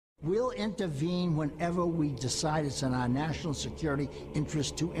We'll intervene whenever we decide it's in our national security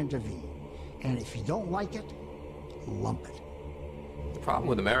interest to intervene. And if you don't like it, lump it. The problem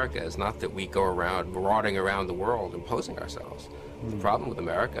with America is not that we go around marauding around the world imposing ourselves. The problem with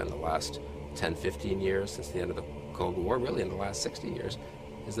America in the last 10, 15 years, since the end of the Cold War, really in the last 60 years,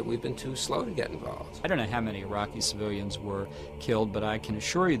 is that we've been too slow to get involved. I don't know how many Iraqi civilians were killed, but I can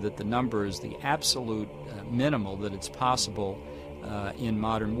assure you that the number is the absolute minimal that it's possible in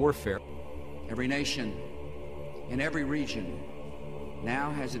modern warfare. Every nation in every region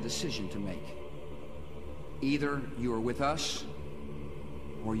now has a decision to make. Either you are with us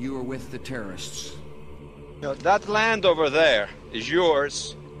or you are with the terrorists. You know, that land over there is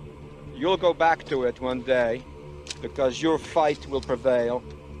yours. You'll go back to it one day because your fight will prevail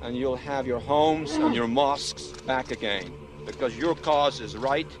and you'll have your homes and your mosques back again because your cause is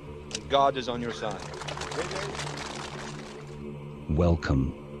right and God is on your side.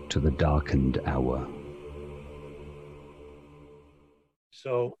 Welcome to the darkened hour.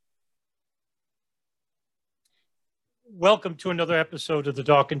 So, welcome to another episode of The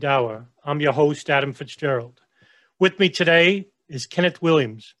Darkened Hour. I'm your host, Adam Fitzgerald. With me today is Kenneth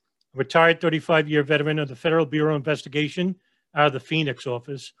Williams, a retired 35-year veteran of the Federal Bureau of Investigation out of the Phoenix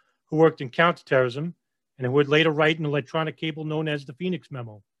office, who worked in counter-terrorism and who would later write an electronic cable known as the Phoenix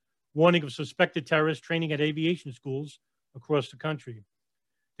Memo, warning of suspected terrorists training at aviation schools across the country.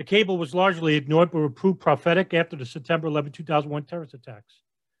 The cable was largely ignored but would prove prophetic after the September 11, 2001 terrorist attacks.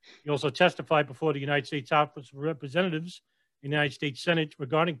 He also testified before the United States House of Representatives in the United States Senate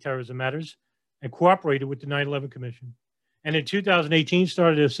regarding terrorism matters and cooperated with the 9/11 Commission. And in 2018,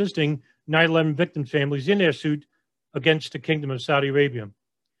 started assisting 9/11 victims' families in their suit against the Kingdom of Saudi Arabia.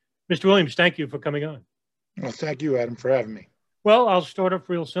 Mr. Williams, thank you for coming on. Well, thank you, Adam, for having me. Well, I'll start off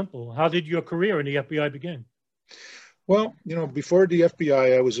real simple. How did your career in the FBI begin? Well, you know, before the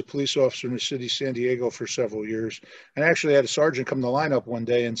FBI, I was a police officer in the city of San Diego for several years. And actually had a sergeant come to the lineup one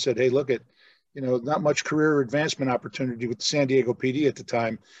day and said, hey, look at, you know, not much career advancement opportunity with the San Diego PD at the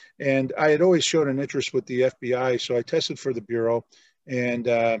time. And I had always shown an interest with the FBI. So I tested for the Bureau and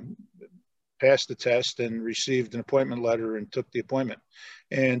passed the test and received an appointment letter and took the appointment.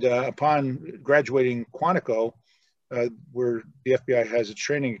 And upon graduating Quantico, where the FBI has its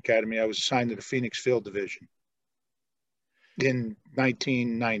training academy, I was assigned to the Phoenix Field Division in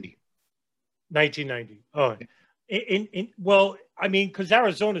 1990. 1990. Oh, well, I mean, because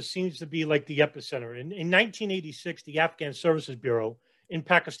Arizona seems to be like the epicenter. In 1986, the Afghan Services Bureau in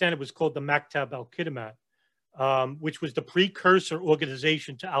Pakistan, it was called the Maktab al-Khidmat, which was the precursor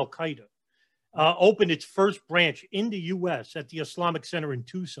organization to al-Qaeda, opened its first branch in the U.S. at the Islamic Center in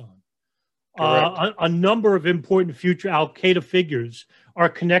Tucson. A number of important future al-Qaeda figures are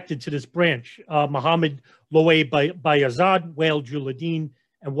connected to this branch. Mohammed Loay Bayazad, Wael Juladeen,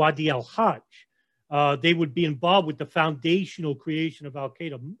 and Wadi al-Hajj. They would be involved with the foundational creation of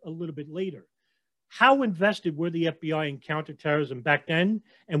al-Qaeda a little bit later. How invested were the FBI in counterterrorism back then?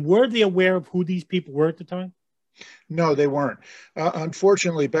 And were they aware of who these people were at the time? No, they weren't.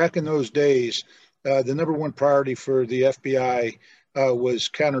 Unfortunately, back in those days, the number one priority for the FBI was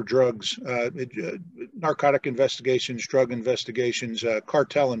counter drugs, narcotic investigations, drug investigations,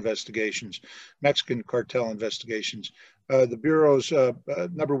 cartel investigations, Mexican cartel investigations. The Bureau's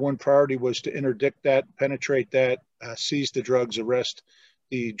number one priority was to interdict that, penetrate that, seize the drugs, arrest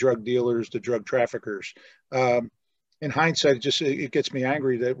the drug dealers, the drug traffickers. In hindsight, it gets me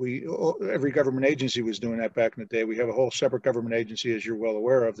angry that every government agency was doing that back in the day. We have a whole separate government agency, as you're well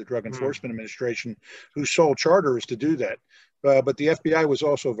aware of, the Drug Enforcement Administration, whose sole charter is to do that. But the FBI was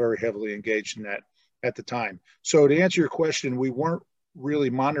also very heavily engaged in that at the time. So to answer your question, we weren't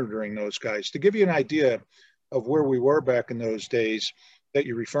really monitoring those guys. To give you an idea of where we were back in those days that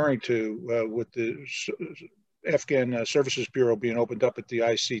you're referring to with the Afghan Services Bureau being opened up at the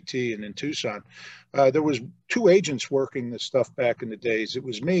ICT and in Tucson, there was two agents working this stuff back in the days. It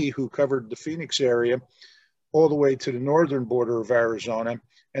was me, who covered the Phoenix area all the way to the northern border of Arizona,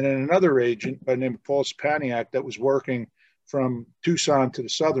 and then another agent by the name of Paul Stepaniak that was working from Tucson to the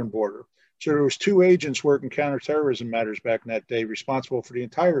southern border. So there was two agents working counterterrorism matters back in that day, responsible for the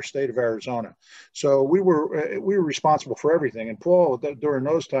entire state of Arizona. So we were responsible for everything. And Paul, during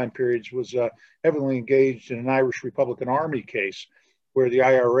those time periods, was heavily engaged in an Irish Republican Army case where the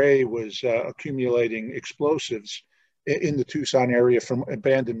IRA was accumulating explosives in the Tucson area from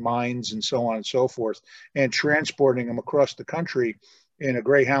abandoned mines and so on and so forth, and transporting them across the country in a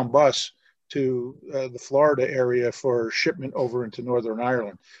Greyhound bus to the Florida area for shipment over into Northern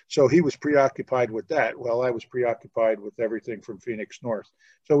Ireland. So he was preoccupied with that. Well, I was preoccupied with everything from Phoenix north.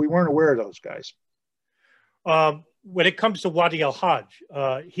 So we weren't aware of those guys. when it comes to Wadi al-Hajj,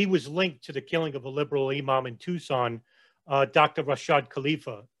 he was linked to the killing of a liberal imam in Tucson, Dr. Rashad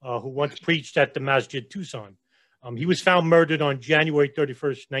Khalifa, who once preached at the Masjid Tucson. He was found murdered on January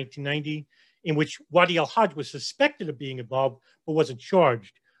 31st, 1990, in which Wadi al-Hajj was suspected of being involved but wasn't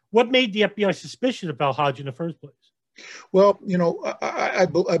charged. What made the FBI suspicious of al-Hajj in the first place? Well, you know, I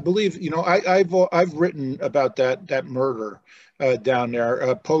believe, you know, I've written about that murder down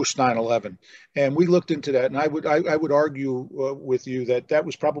there post 9/11, and we looked into that, and I would argue with you that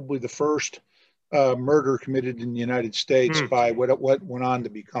was probably the first murder committed in the United States by what went on to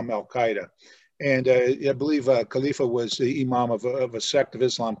become al-Qaeda. And I believe Khalifa was the imam of a sect of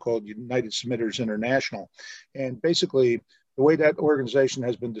Islam called United Semitters International. And basically, the way that organization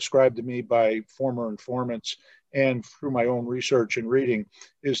has been described to me by former informants and through my own research and reading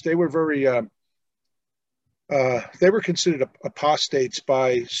is they were they were considered apostates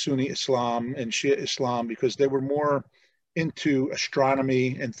by Sunni Islam and Shia Islam because they were more into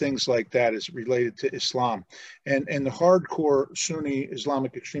astronomy and things like that as related to Islam. And the hardcore Sunni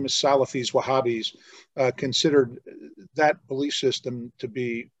Islamic extremists, Salafis, Wahhabis, considered that belief system to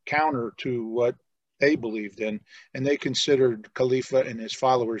be counter to what they believed in, and they considered Khalifa and his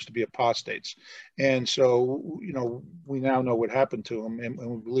followers to be apostates. And so, you know, we now know what happened to him, and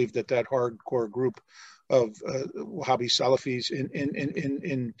we believe that hardcore group of Wahhabi Salafis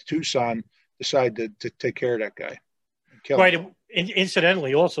in Tucson decided to take care of that guy. Right.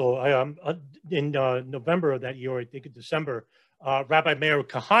 Incidentally, also, in November of that year, I think in December, Rabbi Meir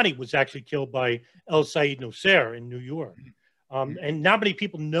Kahane was actually killed by El Said Nosser in New York. And not many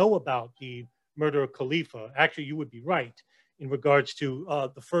people know about the murder of Khalifa. Actually, you would be right in regards to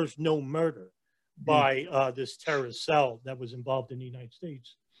the first known murder by this terrorist cell that was involved in the United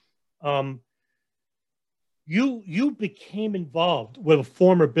States. You became involved with a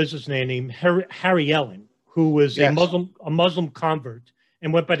former businessman named Harry Ellen, who was a Muslim convert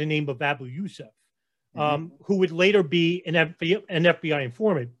and went by the name of Abu Yousef, who would later be an FBI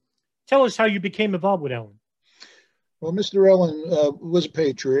informant. Tell us how you became involved with Ellen. Well, Mr. Ellen was a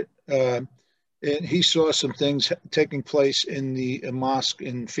patriot, and he saw some things taking place in the mosque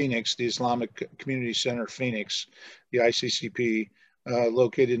in Phoenix, the Islamic Community Center, Phoenix, the ICCP,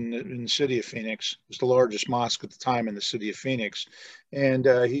 located in the city of Phoenix. It was the largest mosque at the time in the city of Phoenix. And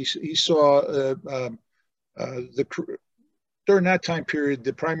he saw during that time period,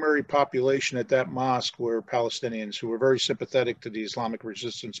 the primary population at that mosque were Palestinians who were very sympathetic to the Islamic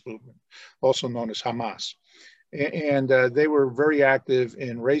resistance movement, also known as Hamas. And they were very active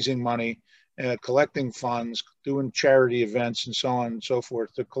in raising money, collecting funds, doing charity events, and so on and so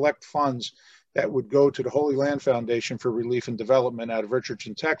forth, to collect funds that would go to the Holy Land Foundation for Relief and Development out of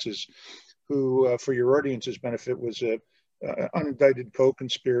Richardson, Texas, who, for your audience's benefit, was an unindicted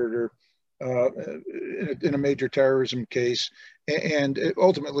co-conspirator in a major terrorism case. And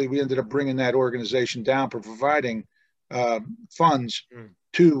ultimately, we ended up bringing that organization down for providing funds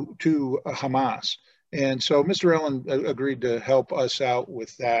to Hamas. And so Mr. Ellen agreed to help us out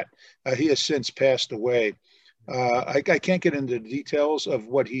with that. He has since passed away. I can't get into the details of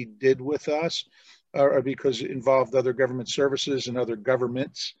what he did with us because it involved other government services and other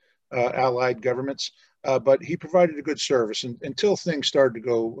governments, allied governments. But he provided a good service until things started to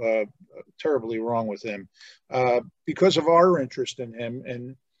go terribly wrong with him. Because of our interest in him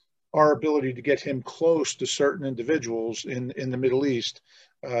and our ability to get him close to certain individuals in the Middle East,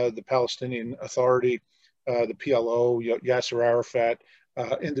 the Palestinian Authority, the PLO, Yasser Arafat,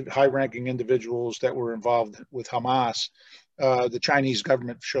 high-ranking individuals that were involved with Hamas, the Chinese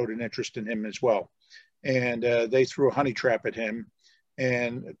government showed an interest in him as well. And they threw a honey trap at him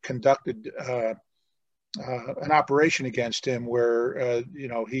and conducted an operation against him where,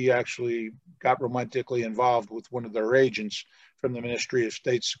 he actually got romantically involved with one of their agents from the Ministry of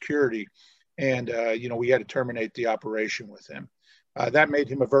State Security. And, we had to terminate the operation with him. That made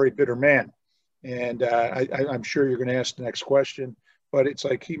him a very bitter man. And I'm sure you're going to ask the next question, but it's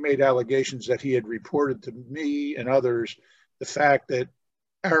like he made allegations that he had reported to me and others the fact that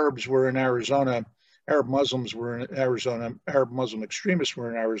Arabs were in Arizona, Arab Muslims were in Arizona, Arab Muslim extremists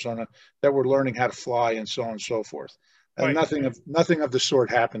were in Arizona that were learning how to fly and so on and so forth. And nothing of the sort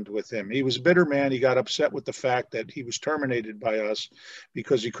happened with him. He was a bitter man. He got upset with the fact that he was terminated by us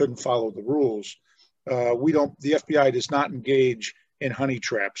because he couldn't follow the rules. The FBI does not engage in honey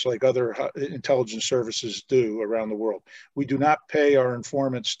traps like other intelligence services do around the world. We do not pay our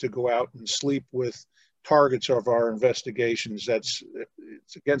informants to go out and sleep with targets of our investigations. It's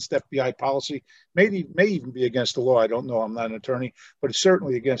against FBI policy. May even be against the law. I don't know. I'm not an attorney, but it's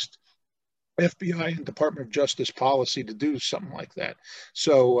certainly against FBI and Department of Justice policy to do something like that.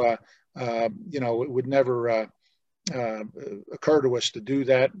 So, it would never occur to us to do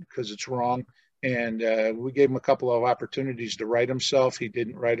that because it's wrong. And we gave him a couple of opportunities to right himself. He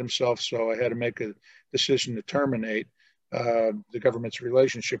didn't right himself, so I had to make a decision to terminate the government's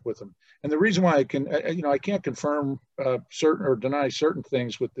relationship with him. And the reason why I can't confirm certain or deny certain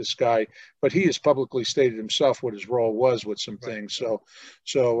things with this guy, but he has publicly stated himself what his role was with some things.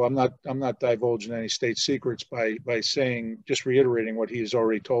 So I'm not divulging any state secrets by saying, just reiterating what he has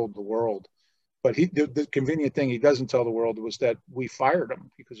already told the world. But the convenient thing he doesn't tell the world was that we fired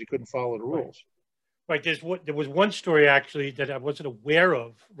him because he couldn't follow the rules. Right. There was one story actually that I wasn't aware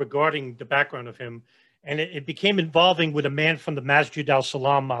of regarding the background of him. And it became involving with a man from the Masjid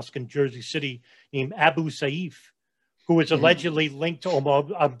al-Salam Mosque in Jersey City named Abu Saif, who was allegedly linked to Omar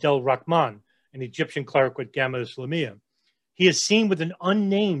Abdel Rahman, an Egyptian cleric with Gamma Islamiyah. He is seen with an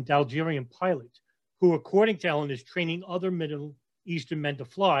unnamed Algerian pilot who, according to Ellen, is training other Middle Eastern men to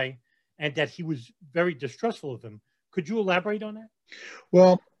fly, and that he was very distrustful of him. Could you elaborate on that?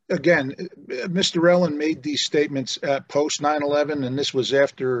 Well, again, Mr. Ellen made these statements post 9/11, and this was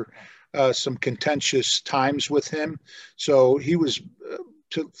after some contentious times with him. So he was,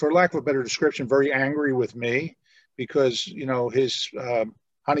 for lack of a better description, very angry with me because, his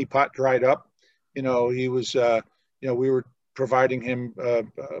honeypot dried up. He was, we were providing him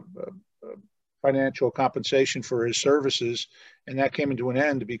financial compensation for his services, and that came into an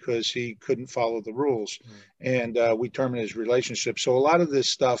end because he couldn't follow the rules. And we terminated his relationship. So a lot of this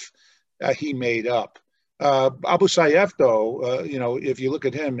stuff he made up. Abu Saif, though, if you look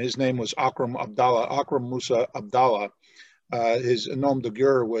at him, his name was Akram Musa Abdallah. His nom de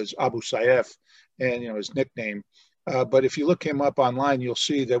guerre was Abu Saif, and his nickname. But if you look him up online, you'll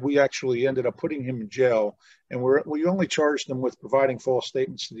see that we actually ended up putting him in jail, and we only charged him with providing false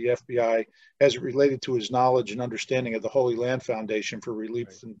statements to the FBI as it related to his knowledge and understanding of the Holy Land Foundation for Relief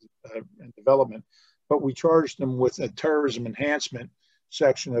and Development. But we charged him with a terrorism enhancement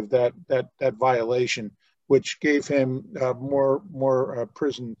section of that violation, which gave him more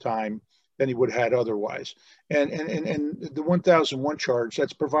prison time than he would have had otherwise. And the 1001 charge,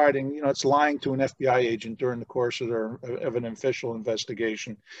 that's providing, it's lying to an FBI agent during the course of an official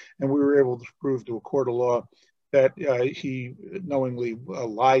investigation. And we were able to prove to a court of law that he knowingly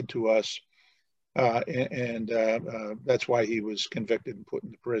lied to us. And that's why he was convicted and put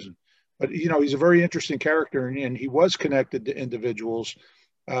into prison. But, he's a very interesting character, and he was connected to individuals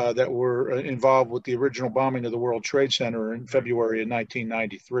that were involved with the original bombing of the World Trade Center in February of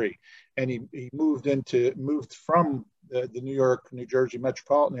 1993. And he moved from the New York, New Jersey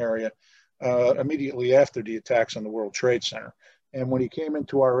metropolitan area immediately after the attacks on the World Trade Center. And when he came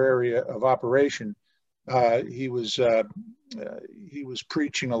into our area of operation, he was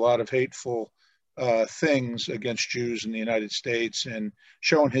preaching a lot of hateful things against Jews in the United States and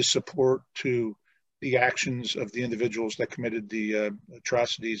showing his support to the actions of the individuals that committed the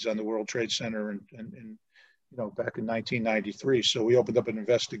atrocities on the World Trade Center and back in 1993. So we opened up an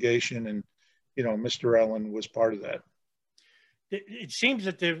investigation, and Mr. Ellen was part of that. It seems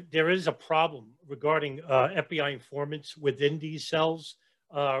that there is a problem regarding FBI informants within these cells,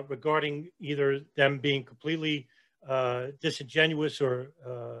 regarding either them being completely disingenuous or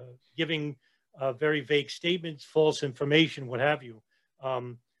giving very vague statements, false information, what have you.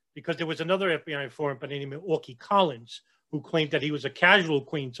 Because there was another FBI informant by the name of Orky Collins who claimed that he was a casual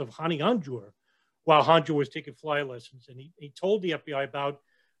acquaintance of Hani Hanjour while Hanjour was taking fly lessons. And he told the FBI about,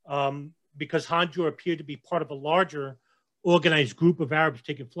 because Hanjour appeared to be part of a larger organized group of Arabs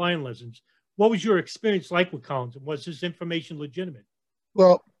taking flying lessons. What was your experience like with Collins, and was his information legitimate?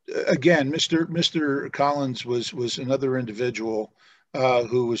 Well, again, Mr. Collins was another individual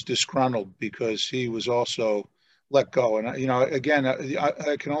who was disgruntled because he was also let go. And, again,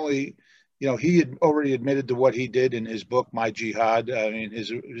 I can only, he had already admitted to what he did in his book, My Jihad,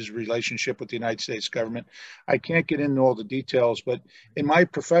 his relationship with the United States government. I can't get into all the details, but in my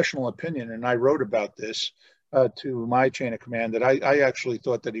professional opinion, and I wrote about this to my chain of command, that I actually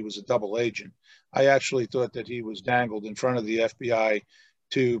thought that he was a double agent. I actually thought that he was dangled in front of the FBI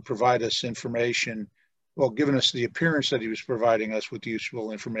to provide us information, well, giving us the appearance that he was providing us with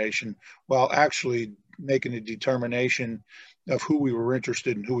useful information, while actually making a determination of who we were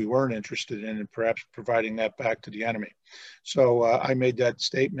interested in, who we weren't interested in, and perhaps providing that back to the enemy. So I made that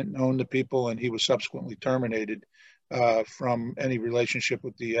statement known to people, and he was subsequently terminated from any relationship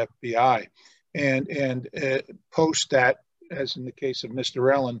with the FBI. And post that, as in the case of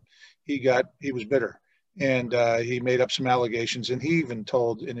Mr. Ellen, he was bitter. And he made up some allegations, and he even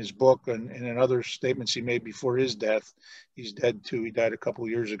told in his book and in other statements he made before his death, he's dead too, he died a couple of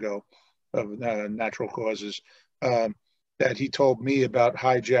years ago of natural causes, that he told me about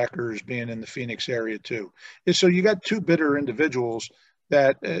hijackers being in the Phoenix area too. And so you got two bitter individuals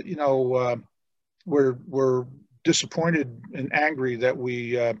that, were disappointed and angry that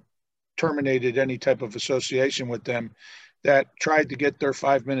we terminated any type of association with them, that tried to get their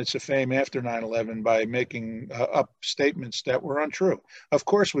 5 minutes of fame after 9/11 by making up statements that were untrue. Of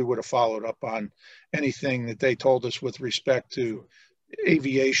course, we would have followed up on anything that they told us with respect to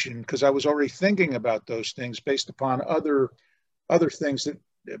aviation, because I was already thinking about those things based upon other things that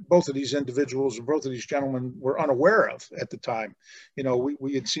both of these individuals and both of these gentlemen were unaware of at the time.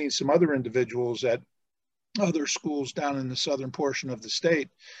 We had seen some other individuals at other schools down in the southern portion of the state,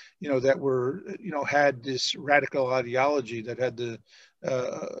 that were, had this radical ideology that had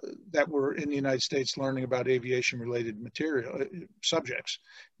that were in the United States learning about aviation related material subjects.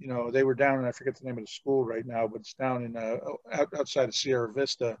 They were down, and I forget the name of the school right now, but it's down in outside of Sierra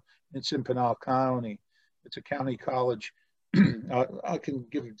Vista. It's in Pinal County. It's a county college. I can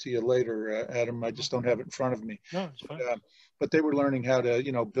give it to you later, Adam. I just don't have it in front of me. No, it's fine. But they were learning how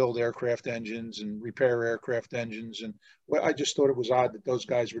to, build aircraft engines and repair aircraft engines. And I just thought it was odd that those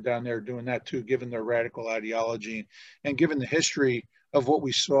guys were down there doing that too, given their radical ideology and given the history of what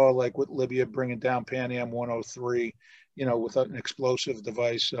we saw, like with Libya bringing down Pan Am 103, with an explosive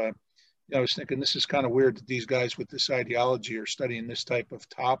device. I was thinking this is kind of weird that these guys with this ideology are studying this type of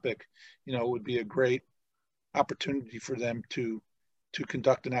topic. It would be a great opportunity for them to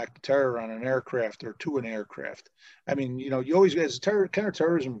conduct an act of terror on an aircraft or to an aircraft. I mean, you always, as a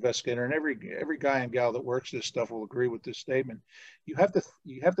counterterrorism investigator, and every guy and gal that works this stuff will agree with this statement. You have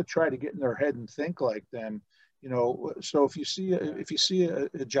to try to get in their head and think like them. So if you see a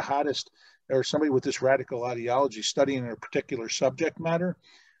jihadist or somebody with this radical ideology studying a particular subject matter,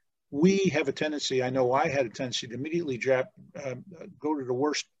 we have a tendency, I know I had a tendency to immediately go to the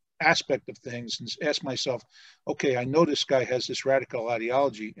worst aspect of things and ask myself, okay, I know this guy has this radical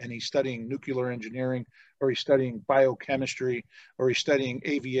ideology and he's studying nuclear engineering, or he's studying biochemistry, or he's studying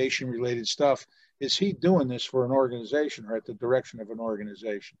aviation related stuff. Is he doing this for an organization or at the direction of an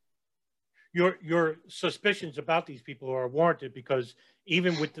organization? Your suspicions about these people are warranted, because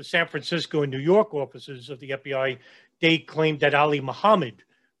even with the San Francisco and New York offices of the FBI, they claimed that Ali Muhammad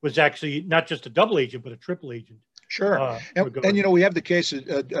was actually not just a double agent, but a triple agent. Sure. And we have the case of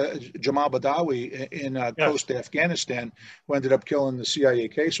Jamal Badawi in coast Afghanistan, who ended up killing the CIA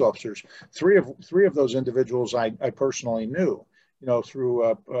case officers. Three of those individuals I personally knew, through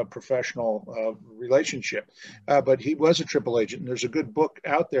a professional relationship. But he was a triple agent. And there's a good book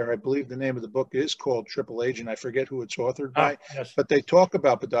out there. I believe the name of the book is called Triple Agent. I forget who it's authored by. Yes. But they talk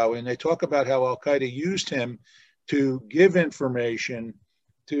about Badawi, and they talk about how al-Qaeda used him to give information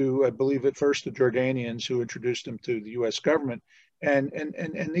to, I believe at first, the Jordanians, who introduced him to the U.S. government, and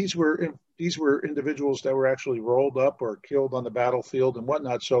these were individuals that were actually rolled up or killed on the battlefield and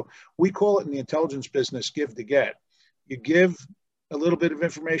whatnot. So we call it in the intelligence business give to get. You give a little bit of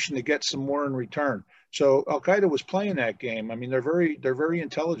information to get some more in return. So al-Qaeda was playing that game. I mean, they're very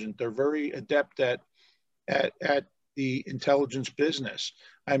intelligent. They're very adept at the intelligence business.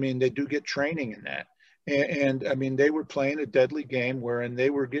 I mean, they do get training in that. And I mean, they were playing a deadly game wherein they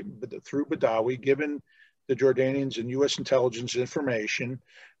were getting, through Badawi, given the Jordanians and U.S. intelligence information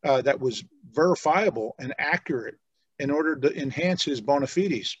that was verifiable and accurate in order to enhance his bona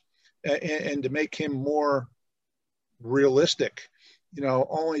fides and to make him more realistic,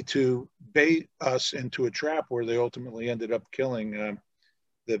 only to bait us into a trap where they ultimately ended up killing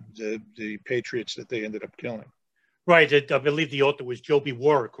the patriots that they ended up killing. Right. I believe the author was Joby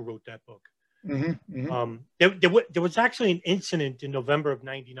Warwick, who wrote that book. Mm-hmm, mm-hmm. There was actually an incident in November of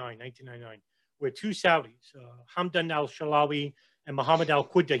 1999, where two Saudis, Hamdan al-Shalawi and Mohammed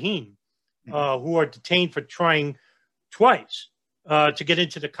al-Qudahin, who are detained for trying twice to get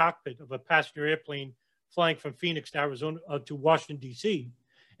into the cockpit of a passenger airplane flying from Phoenix to Arizona to Washington, D.C.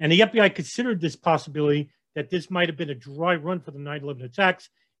 And the FBI considered this possibility that this might have been a dry run for the 9/11 attacks,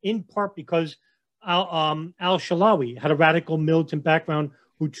 in part because al-Shalawi had a radical militant background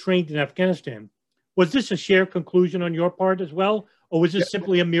who trained in Afghanistan. Was this a shared conclusion on your part as well, or was this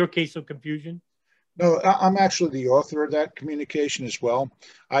simply a mere case of confusion? No, I'm actually the author of that communication as well.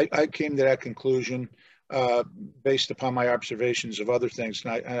 I came to that conclusion based upon my observations of other things.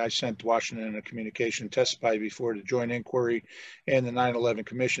 And I sent Washington a communication testify before the Joint Inquiry and the 9/11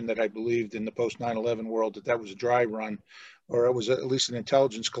 Commission that I believed in the post 9/11 world that was a dry run, or it was at least an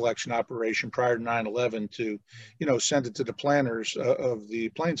intelligence collection operation prior to 9/11 to, send it to the planners of the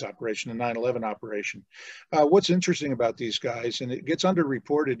planes operation, the 9/11 operation. What's interesting about these guys, and it gets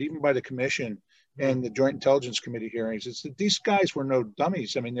underreported even by the commission, and the Joint Intelligence Committee hearings, is that these guys were no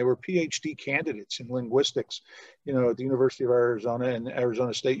dummies. I mean, they were PhD candidates in linguistics, you know, at the University of Arizona and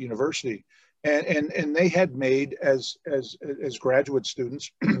Arizona State University. And they had made, as graduate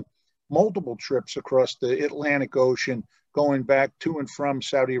students, multiple trips across the Atlantic Ocean, going back to and from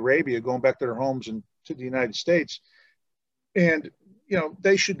Saudi Arabia, going back to their homes and to the United States. And, you know,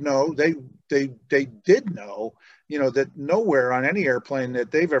 they should know, they did know, you know, that nowhere on any airplane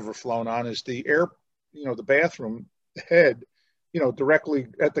that they've ever flown on is the the bathroom head, you know, directly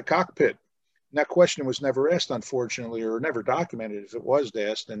at the cockpit. And that question was never asked, unfortunately, or never documented if it was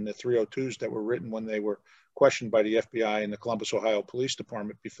asked in the 302s that were written when they were questioned by the FBI and the Columbus, Ohio Police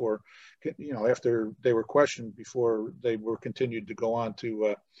Department before, you know, after they were questioned, before they were continued to go on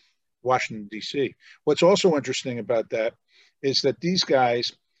to Washington, D.C. What's also interesting about that is that these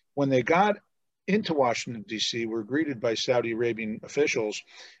guys, when they got into Washington, D.C., were greeted by Saudi Arabian officials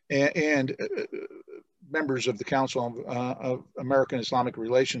and members of the Council of American Islamic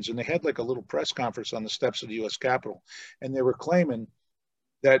Relations, and they had like a little press conference on the steps of the U.S. Capitol, and they were claiming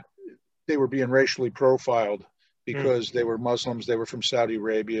that they were being racially profiled because they were Muslims, they were from Saudi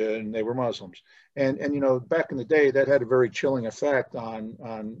Arabia, and they were Muslims. And you know, back in the day, that had a very chilling effect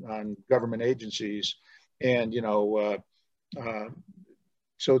on government agencies, and you know,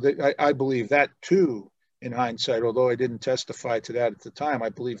 so that I believe that too, in hindsight, although I didn't testify to that at the time, I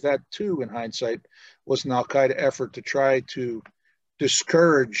believe that too, in hindsight, was an al-Qaeda effort to try to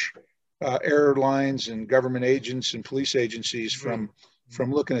discourage airlines and government agents and police agencies from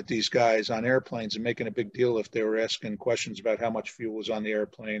looking at these guys on airplanes and making a big deal if they were asking questions about how much fuel was on the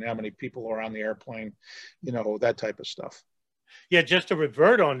airplane, how many people are on the airplane, you know, that type of stuff. Yeah, just to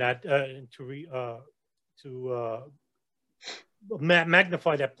revert on that,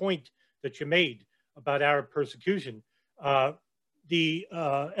 magnify that point that you made about Arab persecution. The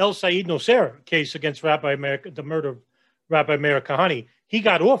El Said Nocera case against the murder of Rabbi Meir Kahane, he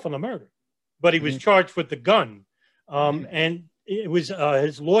got off on the murder, but he was charged with the gun. And it was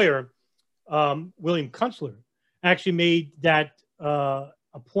his lawyer, William Kunstler, actually made that a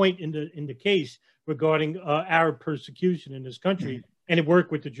point in the case regarding Arab persecution in this country, and it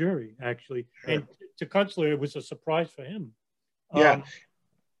worked with the jury, actually. Sure. And to Kunstler, it was a surprise for him. Yeah.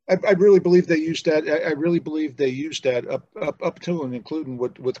 I really believe they used that. I really believe they used that up to and including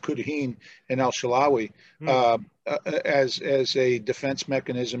with Kudaheen and al-Shalawi as a defense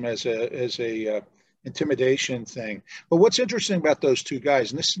mechanism, as a intimidation thing. But what's interesting about those two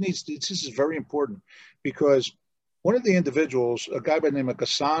guys, and this is very important, because one of the individuals, a guy by the name of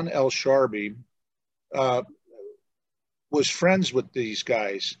Ghassan el-Sharbi, was friends with these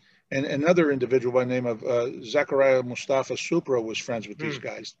guys. And another individual by the name of Zakaria Soubra was friends with these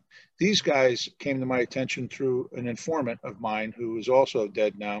guys. These guys came to my attention through an informant of mine who is also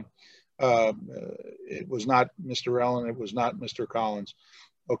dead now. It was not Mr. Allen. It was not Mr. Collins.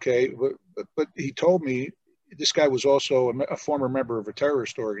 Okay, but he told me this guy was also a former member of a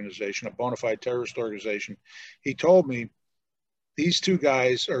terrorist organization, a bona fide terrorist organization. He told me these two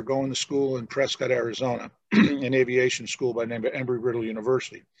guys are going to school in Prescott, Arizona, an aviation school by the name of Embry-Riddle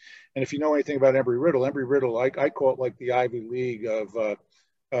University. And if you know anything about Embry-Riddle, I call it like the Ivy League of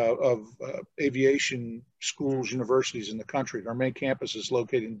aviation schools, universities in the country. Our main campus is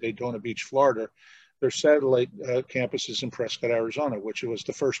located in Daytona Beach, Florida. Their satellite campus is in Prescott, Arizona, which was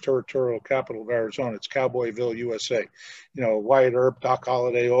the first territorial capital of Arizona. It's Cowboyville, USA. You know, Wyatt Earp, Doc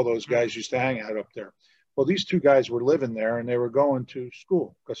Holliday, all those guys used to hang out up there. Well, these two guys were living there, and they were going to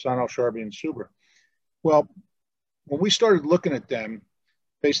school, Ghassan el-Sharbi and Soubra. Well, when we started looking at them,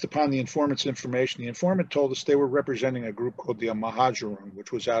 based upon the informant's information, the informant told us they were representing a group called the Al-Muhajirun,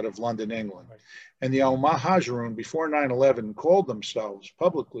 which was out of London, England. Right. And the Al-Muhajirun, before 9/11, called themselves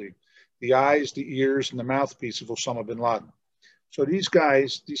publicly the eyes, the ears, and the mouthpiece of Osama bin Laden. So these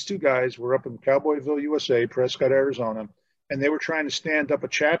two guys were up in Cowboyville, USA, Prescott, Arizona, and they were trying to stand up a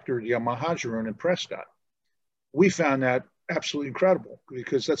chapter of the Al-Muhajirun in Prescott. We found that absolutely incredible,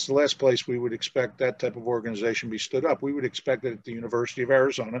 because that's the last place we would expect that type of organization to be stood up. We would expect it at the University of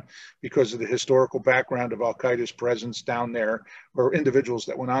Arizona because of the historical background of al-Qaeda's presence down there, or individuals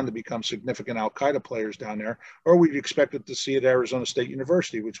that went on to become significant al-Qaeda players down there, or we'd expect it to see at Arizona State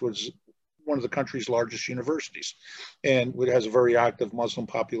University, which was one of the country's largest universities, and it has a very active Muslim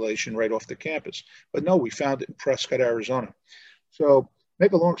population right off the campus. But no, we found it in Prescott, Arizona. So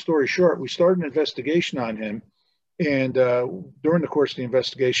make a long story short, we started an investigation on him. And during the course of the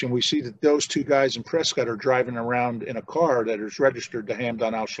investigation, we see that those two guys in Prescott are driving around in a car that is registered to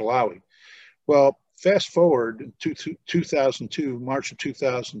Hamdan al-Shalawi. Well, fast forward to 2002, March of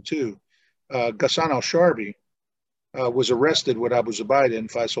 2002, Ghassan el-Sharbi was arrested with Abu Zubaydah in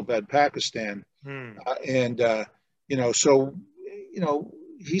Faisalabad, Pakistan. So,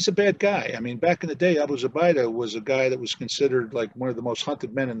 he's a bad guy. I mean, back in the day, Abu Zubaydah was a guy that was considered like one of the most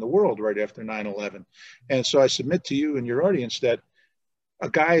hunted men in the world right after 9/11. And so I submit to you and your audience that a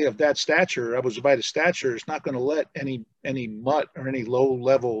guy of that stature, Abu Zubaydah's stature, is not going to let any mutt or any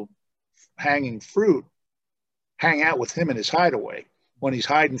low-level hanging fruit hang out with him in his hideaway when he's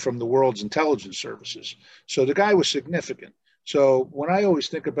hiding from the world's intelligence services. So the guy was significant. So when I always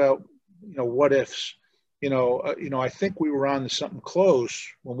think about, what ifs, I think we were on to something close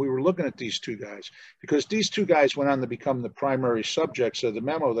when we were looking at these two guys, because these two guys went on to become the primary subjects of the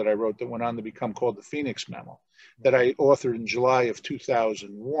memo that I wrote that went on to become called the Phoenix Memo, that I authored in July of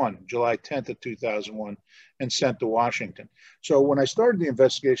 2001, July 10th of 2001, and sent to Washington. So when I started the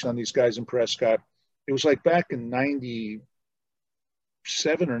investigation on these guys in Prescott, it was like back in 97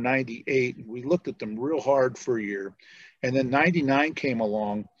 or 98, and we looked at them real hard for a year. And then 99 came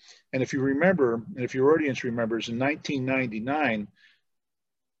along. And if you remember, and if your audience remembers, in 1999,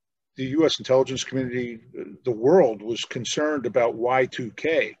 the U.S. intelligence community, the world was concerned about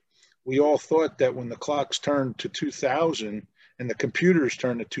Y2K. We all thought that when the clocks turned to 2000 and the computers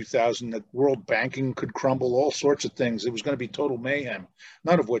turned to 2000, that world banking could crumble, all sorts of things. It was going to be total mayhem,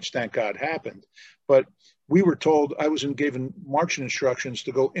 none of which, thank God, happened. But we were told, I was given marching instructions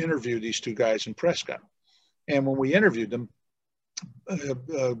to go interview these two guys in Prescott. And when we interviewed them,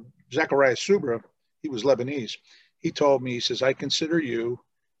 Zakaria Soubra, he was Lebanese, he told me, he says, I consider you,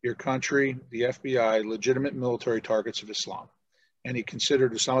 your country, the FBI, legitimate military targets of Islam. And he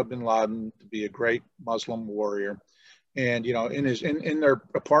considered Osama bin Laden to be a great Muslim warrior. And, in their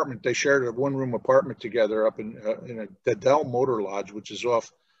apartment, they shared a one-room apartment together up in the Dell Motor Lodge, which is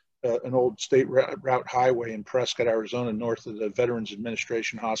off an old state route highway in Prescott, Arizona, north of the Veterans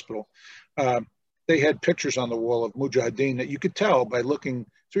Administration Hospital. They had pictures on the wall of Mujahideen that you could tell by looking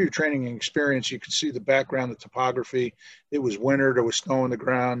through your training and experience. You could see the background, the topography. It was winter, there was snow on the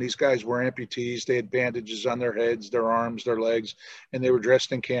ground. These guys were amputees. They had bandages on their heads, their arms, their legs, and they were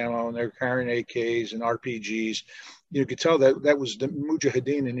dressed in camo, and they were carrying AKs and RPGs. You could tell that was the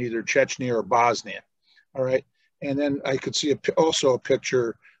Mujahideen in either Chechnya or Bosnia. All right. And then I could see also a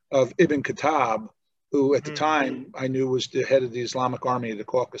picture of Ibn Khattab, who at the time I knew was the head of the Islamic Army of the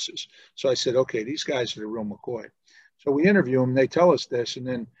Caucasus. So I said, okay, these guys are the real McCoy. So we interview them, they tell us this. And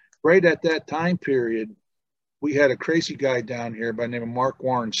then right at that time period, we had a crazy guy down here by the name of Mark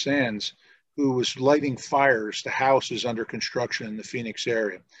Warren Sands, who was lighting fires to houses under construction in the Phoenix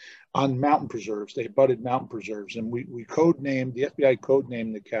area on mountain preserves. They abutted mountain preserves. And we the FBI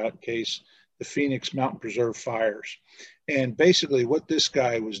codenamed the case the Phoenix Mountain Preserve Fires. And basically what this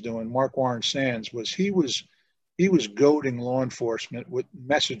guy was doing, Mark Warren Sands, was he was goading law enforcement with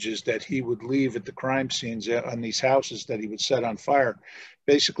messages that he would leave at the crime scenes on these houses that he would set on fire,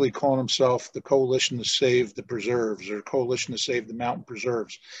 basically calling himself the Coalition to Save the Preserves, or Coalition to Save the Mountain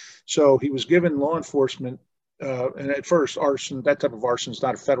Preserves. So he was giving law enforcement, and at first arson, that type of arson is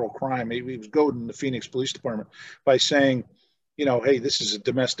not a federal crime. He was goading the Phoenix Police Department by saying, hey, this is a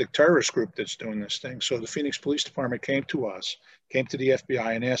domestic terrorist group that's doing this thing. So the Phoenix Police Department came to the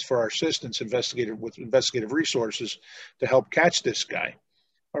FBI and asked for our assistance with investigative resources to help catch this guy.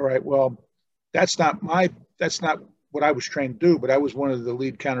 All right, well, that's not what I was trained to do, but I was one of the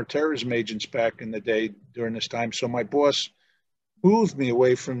lead counterterrorism agents back in the day during this time. So my boss moved me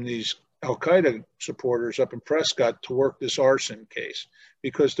away from these al-Qaeda supporters up in Prescott to work this arson case,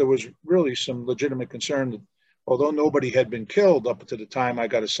 because there was really some legitimate concern that, although nobody had been killed up to the time I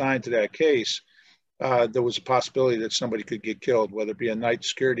got assigned to that case, there was a possibility that somebody could get killed, whether it be a night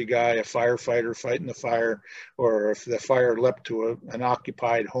security guy, a firefighter fighting the fire, or if the fire leapt to an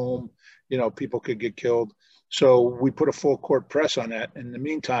occupied home, people could get killed. So we put a full court press on that. In the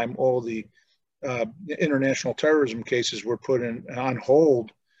meantime, all the international terrorism cases were put on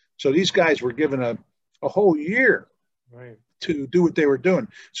hold. So these guys were given a whole year. Right. To do what they were doing.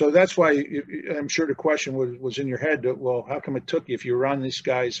 So that's why I'm sure the question was in your head, well, how come it took you, if you were on these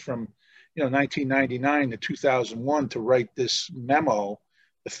guys from 1999 to 2001 to write this memo,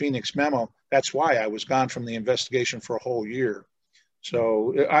 the Phoenix Memo? That's why I was gone from the investigation for a whole year.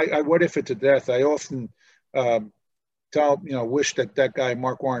 So I what if it to death. I often wish that guy,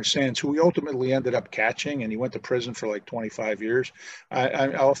 Mark Warren Sands, who we ultimately ended up catching, and he went to prison for like 25 years.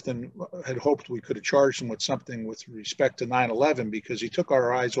 I often had hoped we could have charged him with something with respect to 9/11, because he took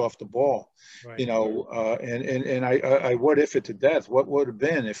our eyes off the ball, right. And I what if it to death. What would have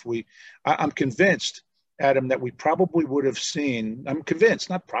been if I'm convinced, Adam, that we probably would have seen, I'm convinced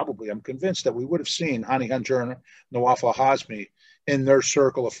that we would have seen Hani Hanjour and Nawaf al-Hazmi in their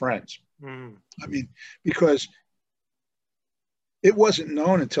circle of friends. I mean, because It wasn't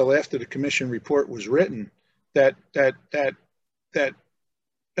known until after the commission report was written that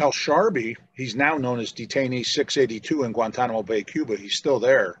al-Sharbi, he's now known as detainee 682 in Guantanamo Bay, Cuba. He's still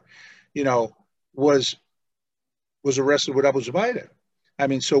there, you know, was arrested with Abu Zubaydah. I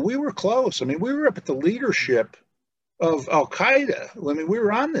mean, so we were close. I mean, we were up at the leadership of al-Qaeda. I mean, we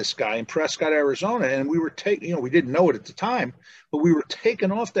were on this guy in Prescott, Arizona, and we were taking, you know, we didn't know it at the time, but we were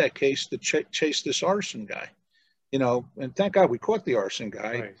taken off that case to chase this arson guy, you know, and thank God we caught the arson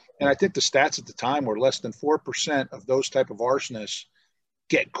guy. Right. And I think the stats at the time were less than 4% of those type of arsonists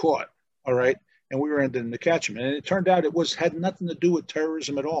get caught. All right. And we were ending to catch him. And it turned out it had nothing to do with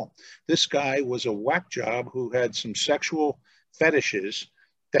terrorism at all. This guy was a whack job who had some sexual fetishes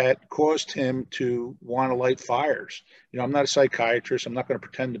that caused him to want to light fires. You know, I'm not a psychiatrist. I'm not going to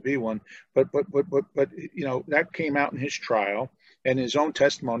pretend to be one, but you know, that came out in his trial and his own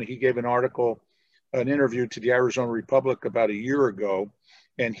testimony. He gave an interview to the Arizona Republic about a year ago,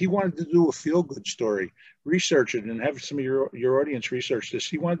 and he wanted to do a feel-good story, research it, and have some of your audience research this.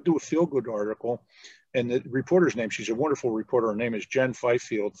 He wanted to do a feel-good article, and the reporter's name, she's a wonderful reporter, her name is Jen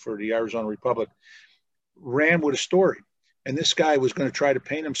Fifield for the Arizona Republic, ran with a story. And this guy was going to try to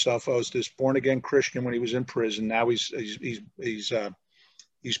paint himself as this born-again Christian when he was in prison. Now he's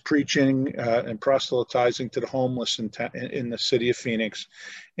preaching and proselytizing to the homeless in the city of Phoenix,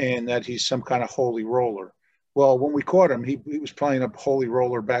 and that he's some kind of holy roller. Well, when we caught him, he was playing up holy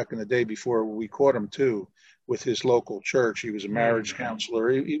roller back in the day before we caught him too, with his local church. He was a marriage counselor.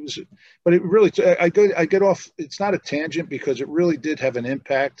 He was, but it really, I get off. It's not a tangent because it really did have an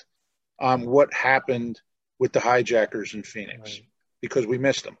impact on what happened with the hijackers in Phoenix, right, because we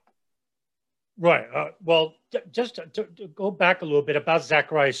missed them. Right. Well, just to go back a little bit about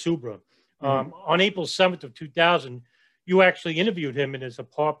Zakaria Soubra. On April 7th of 2000, you actually interviewed him in his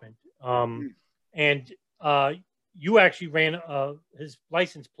apartment. And you actually ran his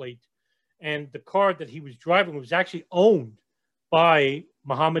license plate, and the car that he was driving was actually owned by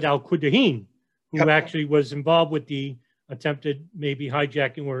Mohammed al-Qaeda, who actually was involved with the attempted maybe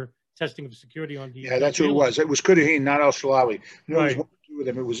hijacking or testing of security on the. Yeah, that's who it was. It was Qaeda, not al-Shalawi. Right. With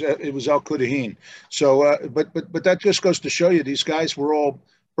him, it was al-Qaeda. So, but that just goes to show you these guys were all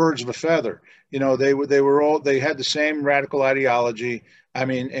birds of a feather. You know, they had the same radical ideology. I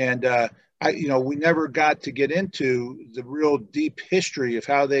mean, and we never got to get into the real deep history of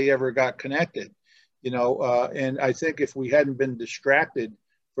how they ever got connected. You know, and I think if we hadn't been distracted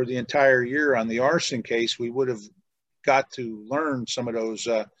for the entire year on the arson case, we would have got to learn some of those.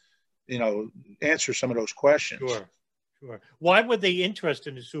 Answer some of those questions. Sure. Why were they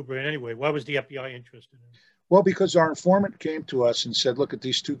interested in Soubra anyway? Why was the FBI interested in him? Well, because our informant came to us and said, look at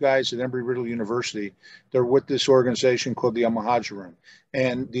these two guys at Embry-Riddle University. They're with this organization called the Al-Muhajirun.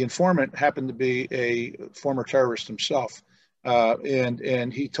 And the informant happened to be a former terrorist himself.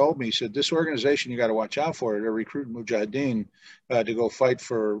 And he told me, he said, this organization, you got to watch out for it. They're recruiting mujahideen to go fight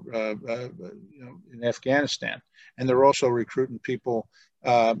for, in Afghanistan. And they're also recruiting people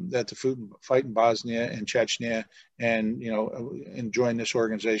that to fight in Bosnia and Chechnya, and and join this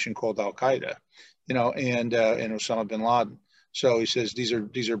organization called al-Qaeda, and Osama bin Laden. So he says these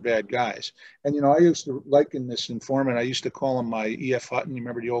are bad guys. And I used to liken this informant. I used to call him my E.F. Hutton. You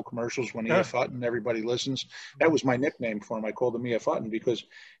remember the old commercials when E.F. Hutton, everybody listens? That was my nickname for him. I called him E.F. Hutton because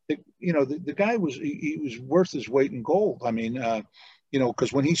the guy was worth his weight in gold. I mean,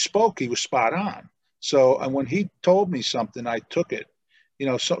 because when he spoke, he was spot on. So and when he told me something, I took it.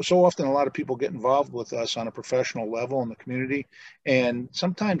 So often a lot of people get involved with us on a professional level in the community, and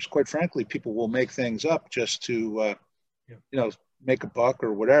sometimes, quite frankly, people will make things up just to, make a buck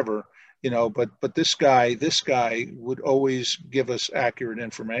or whatever, But this guy would always give us accurate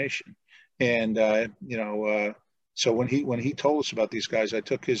information, and so when he told us about these guys, I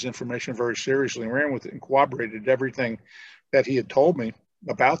took his information very seriously and ran with it and corroborated everything that he had told me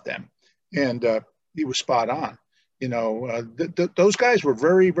about them, and he was spot on. Those guys were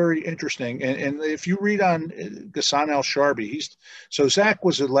very, very interesting. And if you read on Ghassan al-Sharbi, Zach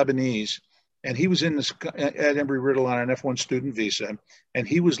was a Lebanese, and he was at Embry-Riddle on an F-1 student visa, and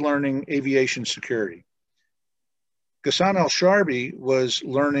he was learning aviation security. Ghassan al-Sharbi was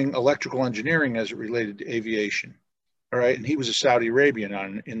learning electrical engineering as it related to aviation. All right, and he was a Saudi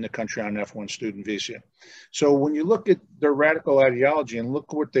Arabian in the country on an F-1 student visa. So when you look at their radical ideology and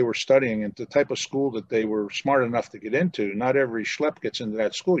look what they were studying and the type of school that they were smart enough to get into, not every schlep gets into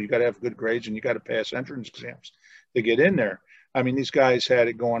that school. You got to have good grades and you got to pass entrance exams to get in there. I mean, these guys had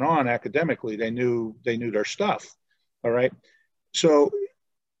it going on academically. They knew their stuff. All right, so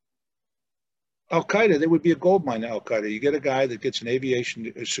Al-Qaeda, there would be a gold mine to Al-Qaeda. You get a guy that gets an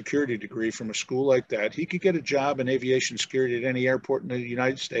aviation security degree from a school like that, he could get a job in aviation security at any airport in the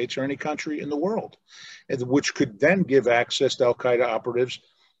United States or any country in the world, which could then give access to Al-Qaeda operatives.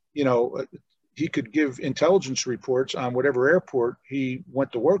 You know, he could give intelligence reports on whatever airport he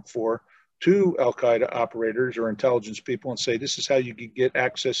went to work for to Al-Qaeda operators or intelligence people and say, this is how you can get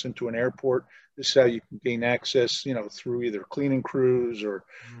access into an airport. This is how you can gain access, you know, through either cleaning crews or,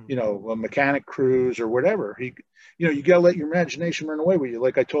 you know, mechanic crews or whatever. You know, you got to let your imagination run away with you.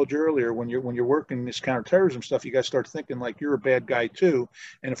 Like I told you earlier, when you're working this counterterrorism stuff, you got to start thinking like you're a bad guy too.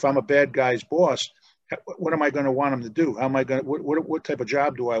 And if I'm a bad guy's boss, what am I going to want him to do? How am I going to, what type of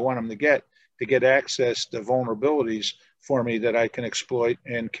job do I want him to get access to vulnerabilities for me that I can exploit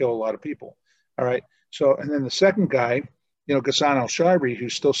and kill a lot of people? All right. So, and then the second guy, you know, Ghassan al-Sharbi,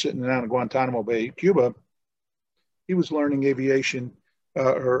 who's still sitting down in Guantanamo Bay, Cuba, he was learning aviation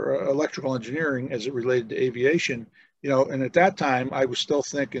or electrical engineering as it related to aviation, you know, and at that time I was still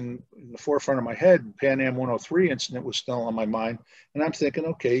thinking in the forefront of my head, Pan Am 103 incident was still on my mind. And I'm thinking,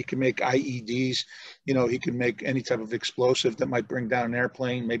 okay, he can make IEDs, you know, he can make any type of explosive that might bring down an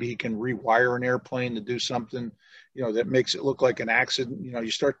airplane. Maybe he can rewire an airplane to do something, you know, that makes it look like an accident. You know,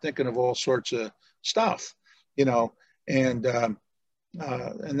 you start thinking of all sorts of stuff, you know, and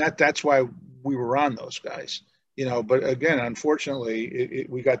that's why we were on those guys, you know. But again, unfortunately,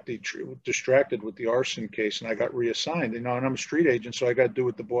 we got distracted with the arson case, and I got reassigned. You know, and I'm a street agent, so I got to do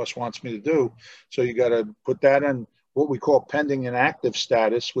what the boss wants me to do. So you got to put that on what we call pending and active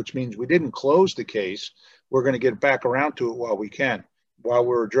status, which means we didn't close the case. We're going to get back around to it while we can, while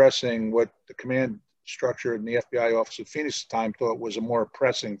we're addressing what the command structure in the FBI office at Phoenix at the time thought was a more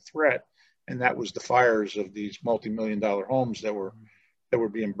pressing threat. And that was the fires of these multi-million-dollar homes that were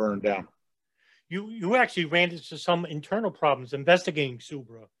being burned down. You actually ran into some internal problems investigating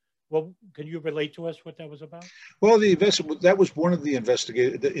Soubra. Well, can you relate to us what that was about? Well, that was one of the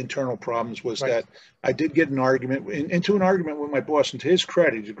internal problems was that I did get into an argument with my boss, and to his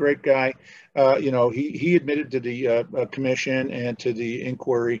credit, he's a great guy. You know, he admitted to the commission and to the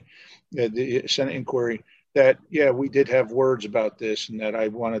inquiry, the Senate inquiry, that, yeah, we did have words about this and that I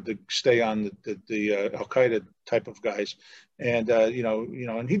wanted to stay on the al-Qaeda type of guys. And, you know,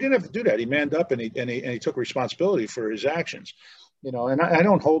 and he didn't have to do that. He manned up and he took responsibility for his actions, you know, and I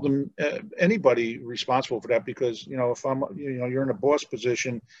don't hold anybody responsible for that because, you know, if you're in a boss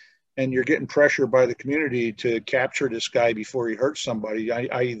position and you're getting pressure by the community to capture this guy before he hurts somebody,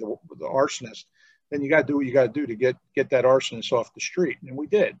 i.e. the arsonist, then you got to do what you got to do to get that arsonist off the street. And we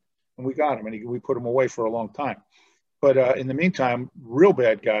did. And we got him, and we put him away for a long time. But in the meantime, real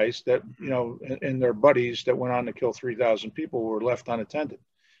bad guys that, you know, and their buddies that went on to kill 3,000 people were left unattended,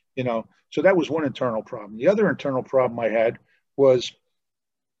 you know. So that was one internal problem. The other internal problem I had was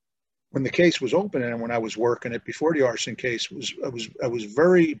when the case was open and when I was working it before the arson case, I was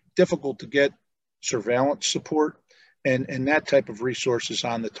very difficult to get surveillance support and that type of resources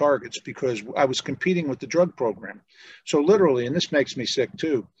on the targets because I was competing with the drug program. So literally, and this makes me sick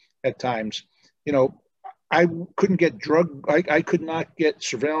too, at times, you know, I couldn't get I could not get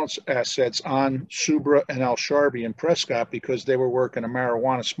surveillance assets on Soubra and al-Sharbi in Prescott because they were working a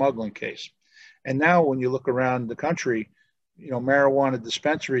marijuana smuggling case. And now when you look around the country, you know, marijuana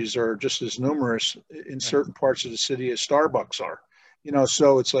dispensaries are just as numerous in certain parts of the city as Starbucks are, you know,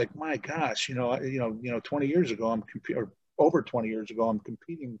 so it's like, my gosh, you know, 20 years ago, or over 20 years ago, I'm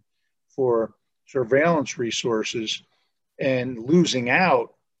competing for surveillance resources and losing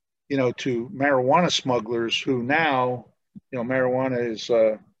out, you know, to marijuana smugglers who now, you know, marijuana is,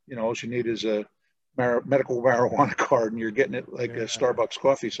 you know, all you need is a medical marijuana card and you're getting it like a Starbucks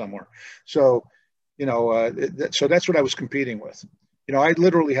coffee somewhere. So, you know, so that's what I was competing with. You know, I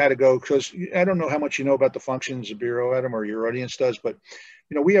literally had to go because I don't know how much you know about the functions of Bureau, Adam, or your audience does, but,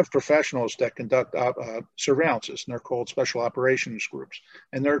 you know, we have professionals that conduct surveillances, and they're called special operations groups.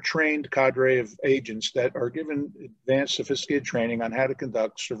 And they're a trained cadre of agents that are given advanced, sophisticated training on how to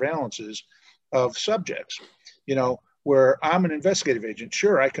conduct surveillances of subjects. You know, where I'm an investigative agent,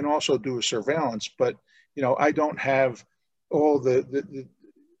 sure, I can also do a surveillance, but, you know, I don't have all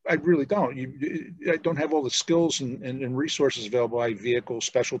I really don't. I don't have all the skills and resources available. I have vehicles,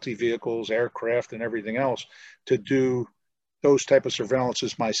 specialty vehicles, aircraft, and everything else to do those type of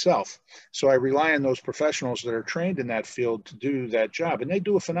surveillances myself. So I rely on those professionals that are trained in that field to do that job. And they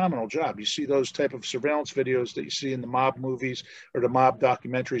do a phenomenal job. You see those type of surveillance videos that you see in the mob movies or the mob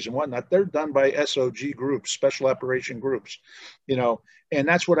documentaries and whatnot, they're done by SOG groups, special operation groups, you know, and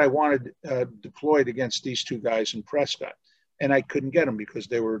that's what I wanted deployed against these two guys in Prescott. and I couldn't get them because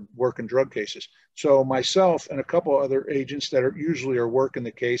they were working drug cases. So myself and a couple other agents that usually are working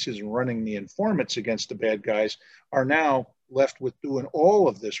the cases and running the informants against the bad guys are now left with doing all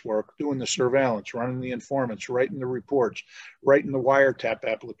of this work, doing the surveillance, running the informants, writing the reports, writing the wiretap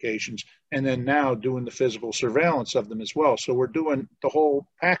applications, and then now doing the physical surveillance of them as well. So we're doing the whole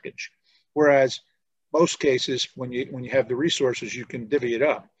package. Whereas most cases, when you have the resources, you can divvy it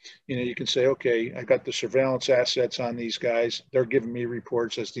up. You know, you can say, okay, I got the surveillance assets on these guys. They're giving me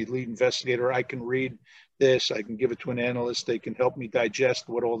reports as the lead investigator. I can read this. I can give it to an analyst. They can help me digest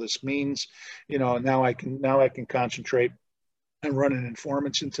what all this means. You know, now I can concentrate and running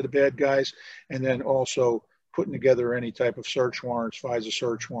informants into the bad guys, and then also putting together any type of search warrants, FISA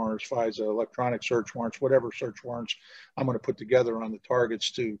search warrants, FISA electronic search warrants, whatever search warrants I'm going to put together on the targets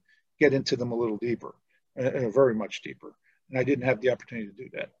to get into them a little deeper, very much deeper. And I didn't have the opportunity to do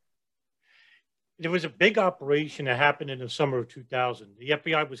that. There was a big operation that happened in the summer of 2000. The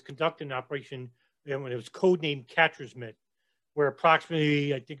FBI was conducting an operation when it was codenamed Catcher's Mitt, where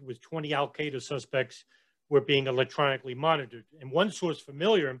approximately, I think it was 20 al-Qaeda suspects were being electronically monitored. And one source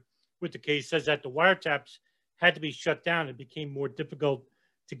familiar with the case says that the wiretaps had to be shut down. It became more difficult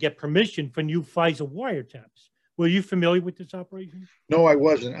to get permission for new FISA wiretaps. Were you familiar with this operation? No, I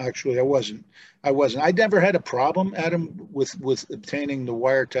wasn't, actually. I wasn't. I never had a problem, Adam, with obtaining the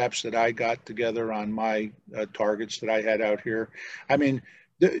wiretaps that I got together on my targets that I had out here. I mean,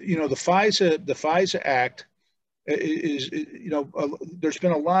 the FISA Act is there's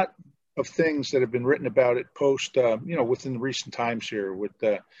been a lot of things that have been written about it post, within the recent times here with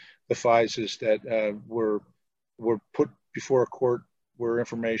the FISAs that were put before a court where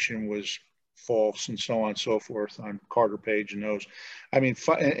information was false and so on and so forth on Carter Page and those. I mean,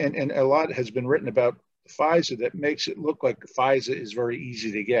 and a lot has been written about FISA that makes it look like FISA is very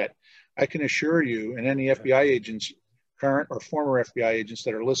easy to get. I can assure you, and any FBI agents, current or former FBI agents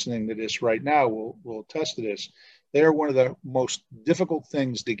that are listening to this right now will attest to this. They are one of the most difficult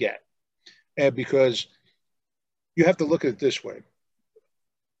things to get. Because you have to look at it this way.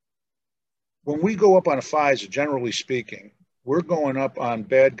 When we go up on a FISA, generally speaking, we're going up on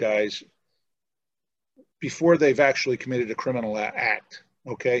bad guys before they've actually committed a criminal act,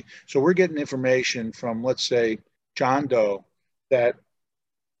 okay? So we're getting information from, let's say, John Doe, that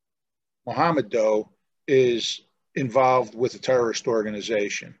Mohammed Doe is involved with a terrorist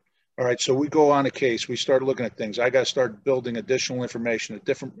organization. All right, so we go on a case, we start looking at things. I got to start building additional information,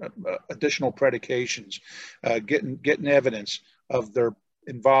 additional predications, getting evidence of their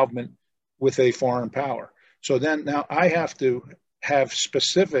involvement with a foreign power. So then now I have to have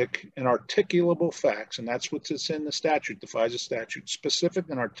specific and articulable facts, and that's what's in the statute, the FISA statute, specific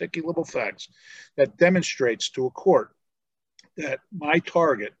and articulable facts that demonstrates to a court that my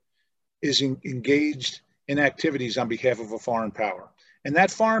target is engaged in activities on behalf of a foreign power. And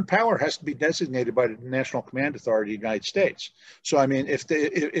that foreign power has to be designated by the National Command Authority of the United States. So, I mean, if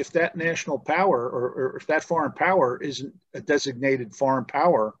that national power or if that foreign power isn't a designated foreign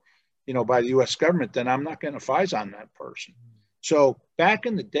power, by the U.S. government, then I'm not going to FISA on that person. So back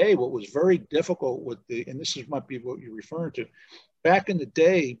in the day, what was very difficult with and this might be what you're referring to, back in the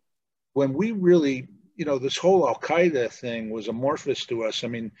day when we really, this whole al-Qaeda thing was amorphous to us. I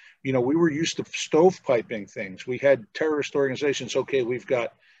mean, we were used to stovepiping things. We had terrorist organizations. Okay, we've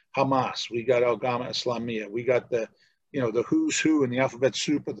got Hamas, we got Al-Qaeda Islamiyah, we got the who's who in the alphabet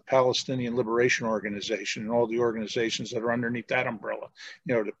soup of the Palestinian Liberation Organization and all the organizations that are underneath that umbrella.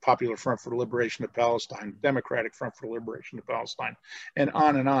 The Popular Front for the Liberation of Palestine, Democratic Front for the Liberation of Palestine, and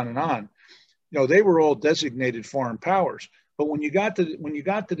on and on and on. They were all designated foreign powers. But when you got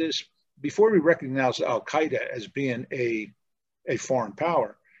to this, before we recognized al-Qaeda as being a foreign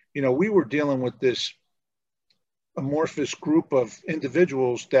power, we were dealing with this amorphous group of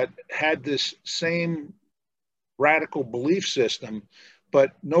individuals that had this same radical belief system,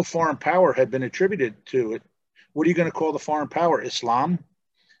 but no foreign power had been attributed to it. What are you going to call the foreign power? Islam?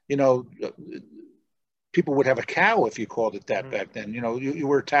 People would have a cow if you called it that back then. You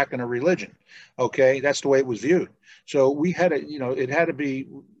were attacking a religion. Okay, that's the way it was viewed. So we had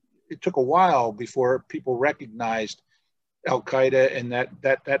it took a while before people recognized al-Qaeda and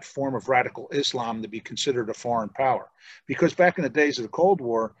that form of radical Islam to be considered a foreign power. Because back in the days of the Cold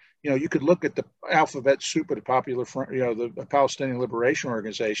War, you could look at the alphabet soup of the Popular Front, the Palestinian Liberation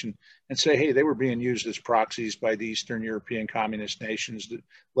Organization, and say, hey, they were being used as proxies by the Eastern European communist nations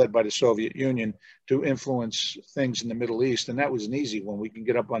led by the Soviet Union to influence things in the Middle East. And that was an easy one. We can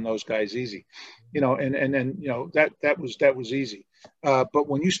get up on those guys easy, and then, that was easy. But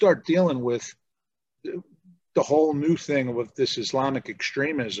when you start dealing with the whole new thing with this Islamic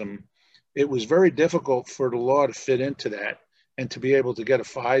extremism, it was very difficult for the law to fit into that. and to be able to get a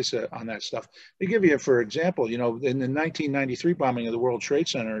FISA on that stuff. To give you, for example, in the 1993 bombing of the World Trade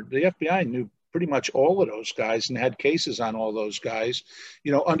Center, the FBI knew pretty much all of those guys and had cases on all those guys,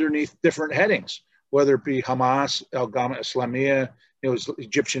 underneath different headings, whether it be Hamas, Al-Qaeda Islamiyah, it was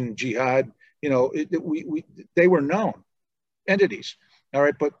Egyptian Jihad, they were known entities. All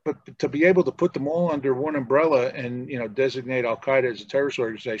right, but to be able to put them all under one umbrella and designate al-Qaeda as a terrorist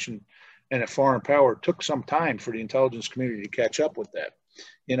organization and a foreign power took some time for the intelligence community to catch up with that.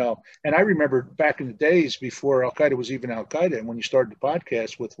 And I remember back in the days before al-Qaeda was even al-Qaeda, and when you started the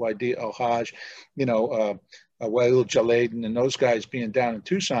podcast with Wadi al-Hajj, Wael Jaladen and those guys being down in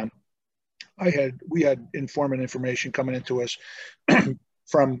Tucson, we had informant information coming into us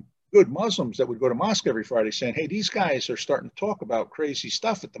from good Muslims that would go to mosque every Friday saying, hey, these guys are starting to talk about crazy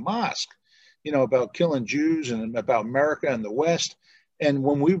stuff at the mosque, about killing Jews and about America and the West. And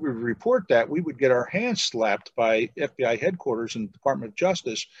when we would report that, we would get our hands slapped by FBI headquarters and Department of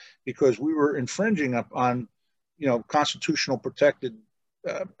Justice because we were infringing upon, constitutional protected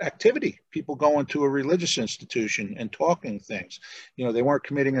activity. People going to a religious institution and talking things. They weren't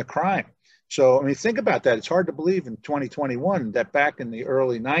committing a crime. So, I mean, think about that. It's hard to believe in 2021 that back in the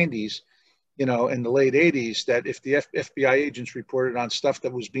early 90s, in the late 80s, that if the FBI agents reported on stuff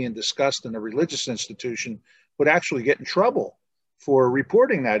that was being discussed in a religious institution, would actually get in trouble for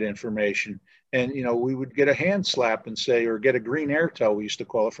reporting that information. And, we would get a hand slap and say, or get a green airtel, we used to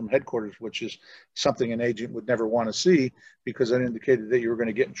call it, from headquarters, which is something an agent would never want to see because it indicated that you were going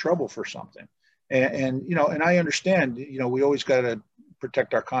to get in trouble for something. And I understand, we always got to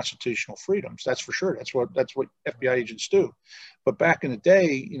protect our constitutional freedoms. That's for sure. That's what FBI agents do. But back in the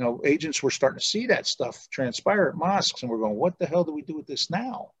day, agents were starting to see that stuff transpire at mosques, and we're going, what the hell do we do with this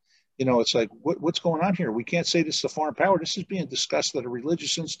now? It's like, what's going on here? We can't say this is a foreign power. This is being discussed at a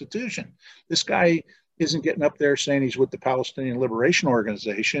religious institution. This guy isn't getting up there saying he's with the Palestinian Liberation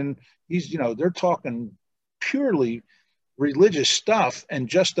Organization. He's, they're talking purely religious stuff and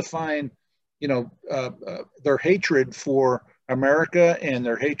justifying, their hatred for America and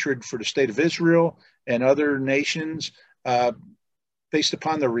their hatred for the state of Israel and other nations based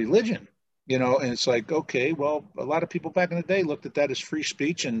upon their religion. And it's like, okay, well, a lot of people back in the day looked at that as free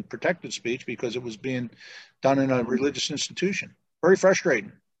speech and protected speech because it was being done in a religious institution. Very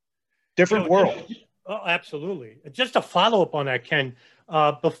frustrating. Different world. Absolutely. Just a follow up on that, Ken,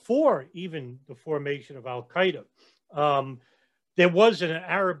 before even the formation of al-Qaeda, there was an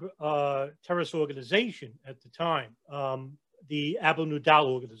Arab terrorist organization at the time, the Abu Nidal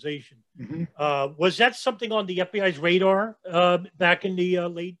organization. Mm-hmm. Was that something on the FBI's radar back in the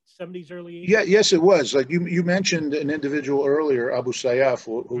late 70s, early 80s? Yeah, yes, it was. Like you mentioned an individual earlier, Abu Sayyaf,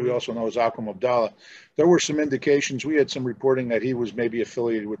 who we also know as Omar Abdel. There were some indications. We had some reporting that he was maybe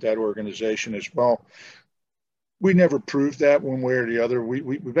affiliated with that organization as well. We never proved that one way or the other.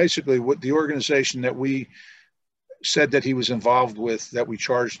 We basically, what the organization that we said that he was involved with, that we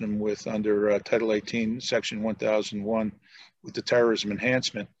charged him with under Title 18, Section 1001, with the terrorism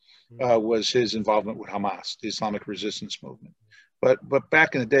enhancement, was his involvement with Hamas, the Islamic resistance movement. But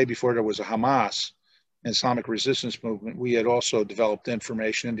back in the day, before there was a Hamas Islamic resistance movement, we had also developed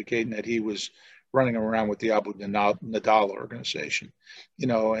information indicating that he was running around with the Abu Nidal organization,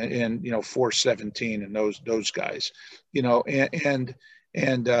 and 417 and those guys,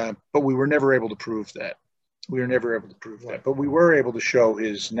 but we were never able to prove that. But we were able to show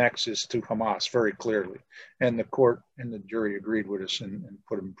his nexus to Hamas very clearly. And the court and the jury agreed with us and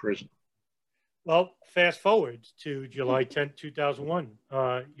put him in prison. Well, fast forward to July 10th,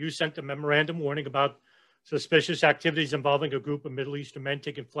 2001. You sent a memorandum warning about suspicious activities involving a group of Middle Eastern men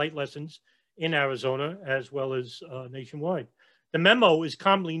taking flight lessons in Arizona as well as nationwide. The memo is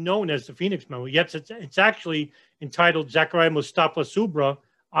commonly known as the Phoenix Memo, yet it's actually entitled Zakaria Soubra,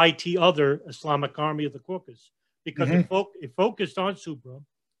 IT Other Islamic Army of the Caucasus, because it focused on Soubra,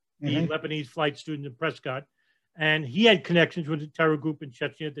 the Lebanese flight student in Prescott, and he had connections with a terror group in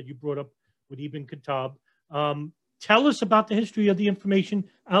Chechnya that you brought up with Ibn Khattab. Tell us about the history of the information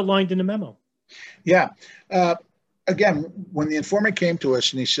outlined in the memo. Yeah. Again, when the informant came to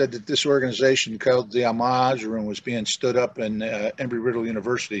us and he said that this organization called the Al-Mazrun was being stood up in Embry-Riddle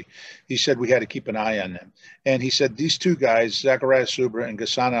University, he said we had to keep an eye on them. And he said these two guys, Zakaria Soubra and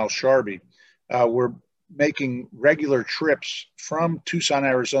Ghassan al-Sharbi, were making regular trips from Tucson,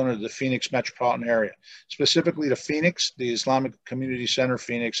 Arizona to the Phoenix metropolitan area, specifically to Phoenix, the Islamic Community Center,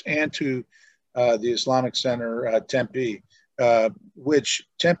 Phoenix, and to the Islamic Center, Tempe, which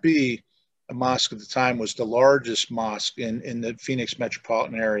Tempe mosque at the time was the largest mosque in the Phoenix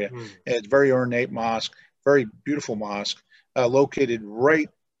metropolitan area. It's a very ornate mosque, very beautiful mosque, located right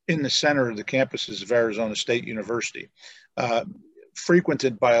in the center of the campuses of Arizona State University,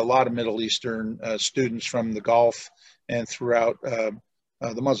 frequented by a lot of Middle Eastern students from the Gulf and throughout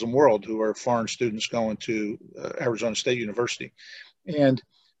the Muslim world, who are foreign students going to Arizona State University. And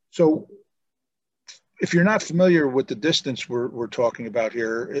so if you're not familiar with the distance we're talking about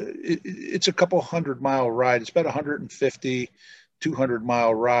here, it's a couple 100-mile ride. It's about 150,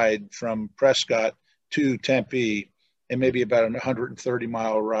 200-mile ride from Prescott to Tempe, and maybe about a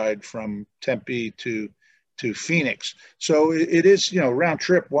 130-mile ride from Tempe to Phoenix. So it is, round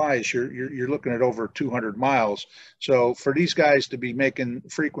trip wise, you're looking at over 200 miles. So for these guys to be making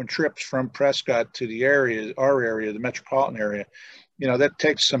frequent trips from Prescott to the area, our area, the metropolitan area, that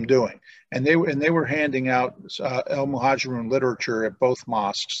takes some doing. And they were handing out El Muhajirun literature at both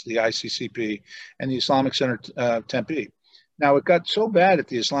mosques, the ICCP and the Islamic Center Tempe. Now, it got so bad at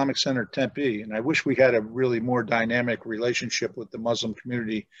the Islamic Center Tempe, and I wish we had a really more dynamic relationship with the Muslim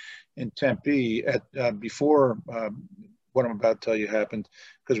community in Tempe before what I'm about to tell you happened,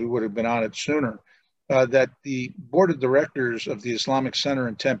 because we would have been on it sooner, that the board of directors of the Islamic Center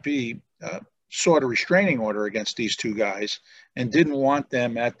in Tempe sought a restraining order against these two guys and didn't want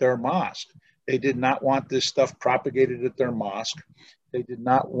them at their mosque. They did not want this stuff propagated at their mosque. They did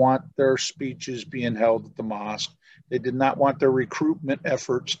not want their speeches being held at the mosque. They did not want their recruitment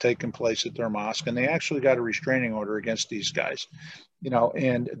efforts taking place at their mosque. And they actually got a restraining order against these guys,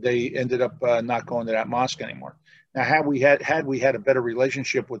 and they ended up not going to that mosque anymore. Now, had we had a better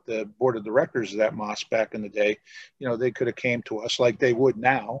relationship with the board of directors of that mosque back in the day, they could have came to us like they would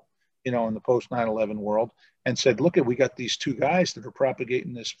now, in the post 9/11 world, and said, look, we got these two guys that are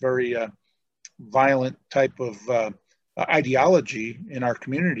propagating this very violent type of ideology in our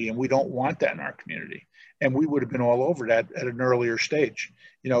community, and we don't want that in our community. And we would have been all over that at an earlier stage,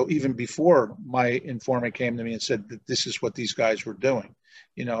 even before my informant came to me and said that this is what these guys were doing,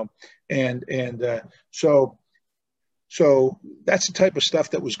 so that's the type of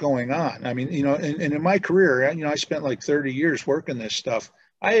stuff that was going on. I mean, and in my career, I spent like 30 years working this stuff.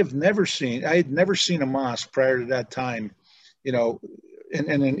 I had never seen a mosque prior to that time, and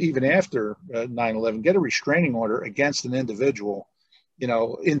then even after 9/11, get a restraining order against an individual,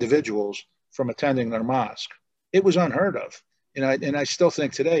 individuals from attending their mosque. It was unheard of, and I still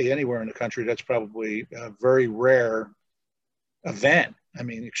think today, anywhere in the country, that's probably a very rare event. I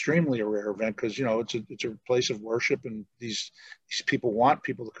mean, extremely a rare event, because it's a place of worship, and these people want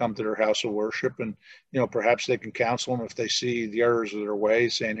people to come to their house of worship, and perhaps they can counsel them if they see the errors of their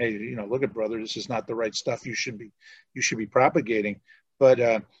ways, saying, hey, look at brother, this is not the right stuff you should be propagating.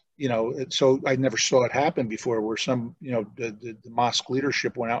 But so I never saw it happen before, where some the mosque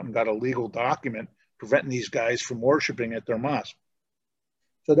leadership went out and got a legal document preventing these guys from worshiping at their mosque.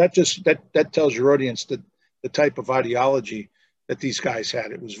 So that tells your audience that the type of ideology that these guys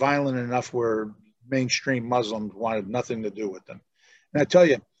had. It was violent enough where mainstream Muslims wanted nothing to do with them. And I tell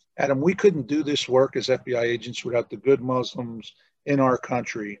you, Adam, we couldn't do this work as FBI agents without the good Muslims in our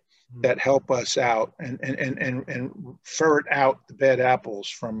country that help us out and ferret out the bad apples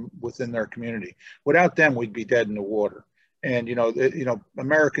from within their community. Without them, we'd be dead in the water. And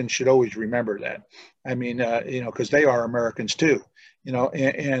Americans should always remember that. I mean, because they are Americans too.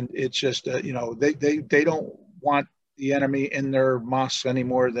 And it's just they don't want the enemy in their mosques any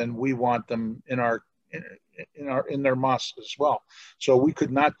more than we want them in their mosques as well. So we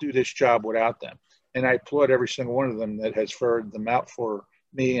could not do this job without them. And I applaud every single one of them that has ferreted them out for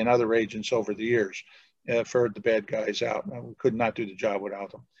me and other agents over the years, ferret the bad guys out. We could not do the job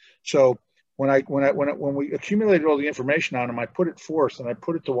without them. So when we accumulated all the information on them, I put it forth and I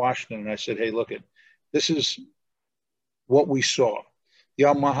put it to Washington, and I said, hey, look, this is what we saw. The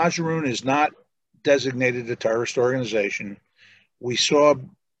al-Muhajirun is not designated a terrorist organization. We saw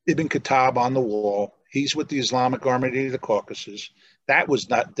Ibn Khattab on the wall. He's with the Islamic Army of the Caucasus. That was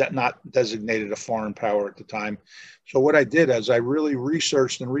not designated a foreign power at the time. So what I did is I really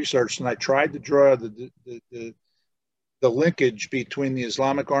researched, and I tried to draw the linkage between the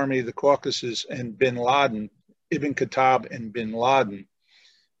Islamic Army of the Caucasus and Bin Laden, Ibn Khattab and Bin Laden,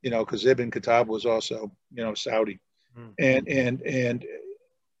 because Ibn Khattab was also, Saudi. And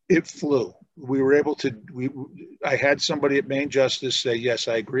it flew. We were able to, I had somebody at Main Justice say, yes,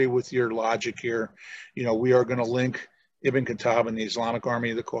 I agree with your logic here. We are going to link Ibn Khattab and the Islamic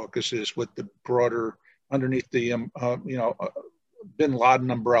Army of the Caucasus with the broader, underneath the, Bin Laden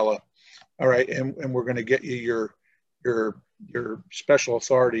umbrella. All right. And we're going to get you your special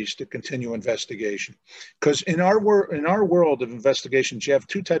authorities to continue investigation. Because in our world of investigations, you have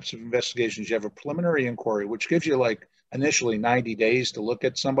two types of investigations. You have a preliminary inquiry, which gives you like initially 90 days to look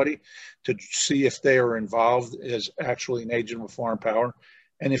at somebody to see if they are involved as actually an agent of a foreign power.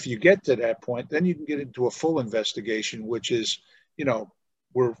 And if you get to that point, then you can get into a full investigation, which is, you know,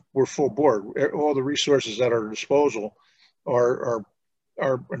 we're full board. All the resources at our disposal are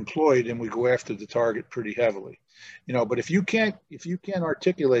employed, and we go after the target pretty heavily. You know, but if you can't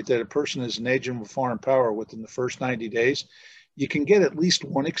articulate that a person is an agent of a foreign power within the first 90 days, you can get at least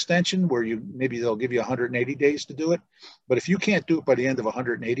one extension where maybe they'll give you 180 days to do it. But if you can't do it by the end of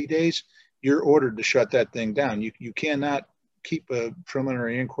 180 days, you're ordered to shut that thing down. You cannot keep a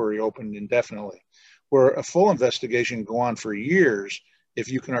preliminary inquiry open indefinitely, where a full investigation can go on for years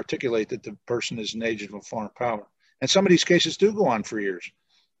if you can articulate that the person is an agent of a foreign power. And some of these cases do go on for years.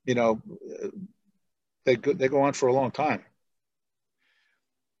 You know, they go on for a long time.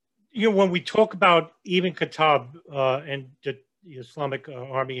 You know, when we talk about even Khattab and the Islamic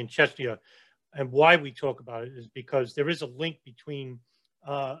Army in Chechnya, and why we talk about it is because there is a link between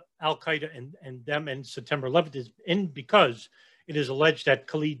al-Qaeda and them and September 11th, and because it is alleged that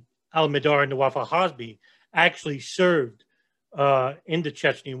Khalid al-Mihdhar and Nawaf al-Hazmi actually served in the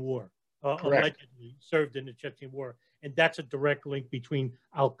Chechen War, allegedly served in the Chechen War. And that's a direct link between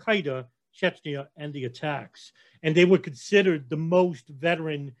al-Qaeda, Chechnya, and the attacks. And they were considered the most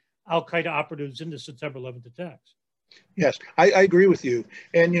veteran al-Qaeda operatives in the September 11th attacks. Yes, I agree with you.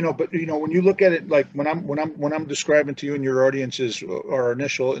 And, you know, but, you know, when you look at it, like when I'm describing to you and your audiences our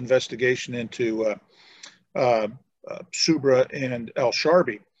initial investigation into Soubra and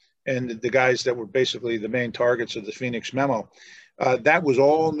al-Sharbi and the guys that were basically the main targets of the Phoenix Memo, that was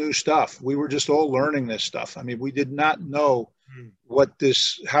all new stuff. We were just all learning this stuff. I mean, we did not know what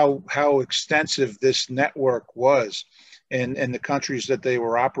how extensive this network was and the countries that they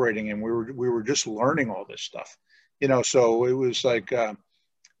were operating in. We were just learning all this stuff. You know, so it was like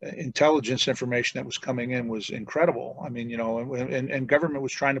intelligence information that was coming in was incredible. I mean, you know, and government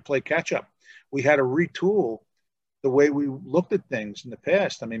was trying to play catch up. We had to retool the way we looked at things in the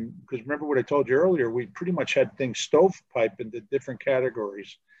past. I mean, because remember what I told you earlier, we pretty much had things stovepipe into different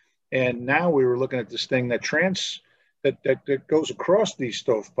categories. And now we were looking at this thing that goes across these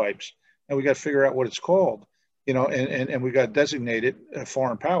stovepipes, and we got to figure out what it's called. You know, and we got designated a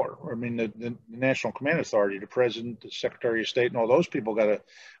foreign power. I mean, the National Command Authority, the President, the Secretary of State, and all those people got to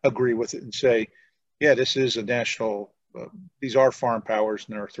agree with it and say, yeah, this is a national, these are foreign powers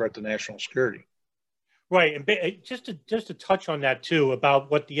and they're a threat to national security. Right. And just to touch on that, too, about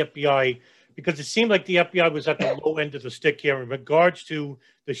what the FBI, because it seemed like the FBI was at the low end of the stick here in regards to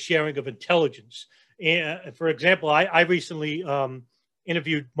the sharing of intelligence. And for example, I recently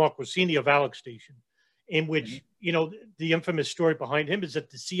interviewed Mark Rossini of Alex Station, in which, you know, the infamous story behind him is that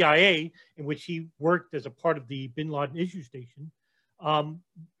the CIA, in which he worked as a part of the Bin Laden issue station,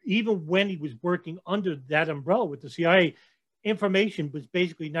 even when he was working under that umbrella with the CIA, information was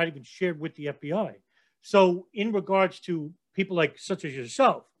basically not even shared with the FBI. So in regards to people like such as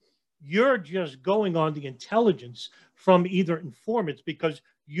yourself, you're just going on the intelligence from either informants because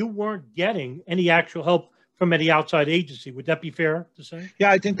you weren't getting any actual help from any outside agency. Would that be fair to say? Yeah,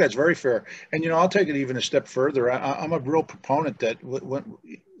 I think that's very fair. And, you know, I'll take it even a step further. I'm a real proponent that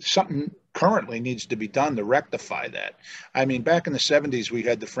something currently needs to be done to rectify that. I mean, back in the 70s, we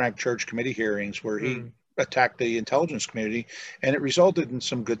had the Frank Church committee hearings where he attacked the intelligence community, and it resulted in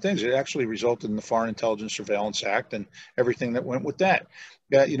some good things. It actually resulted in the Foreign Intelligence Surveillance Act and everything that went with that.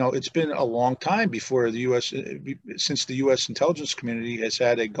 You know, it's been a long time before the U.S., since the U.S. intelligence community has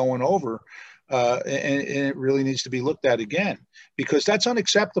had a going over, and it really needs to be looked at again, because that's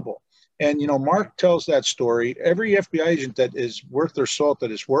unacceptable. And, you know, Mark tells that story. Every FBI agent that is worth their salt, that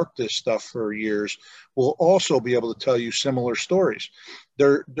has worked this stuff for years, will also be able to tell you similar stories.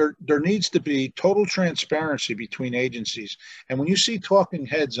 There needs to be total transparency between agencies. And when you see talking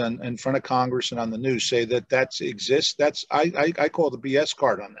heads in front of Congress and on the news say that exists, I call the BS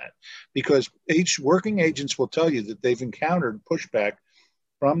card on that, because each working agents will tell you that they've encountered pushback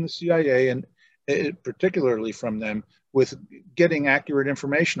from the CIA and particularly from them with getting accurate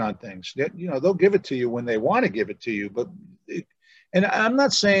information on things. You know, they'll give it to you when they want to give it to you, but and I'm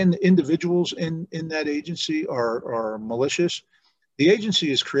not saying individuals in that agency are malicious. The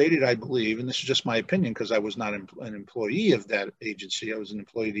agency is created, I believe, and this is just my opinion because I was not an employee of that agency. I was an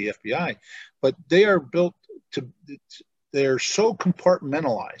employee of the FBI, but they are built to, they're so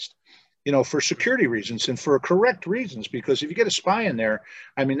compartmentalized, you know, for security reasons and for correct reasons, because if you get a spy in there,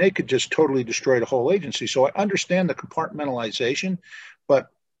 I mean, they could just totally destroy the whole agency. So I understand the compartmentalization, but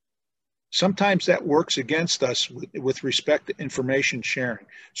sometimes that works against us with respect to information sharing.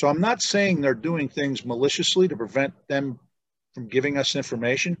 So I'm not saying they're doing things maliciously to prevent them from giving us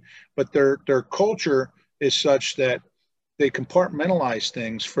information, but their culture is such that they compartmentalize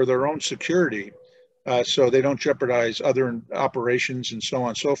things for their own security so they don't jeopardize other operations and so on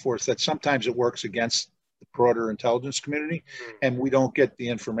and so forth, that sometimes it works against the broader intelligence community and we don't get the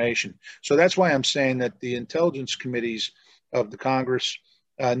information. So that's why I'm saying that the intelligence committees of the Congress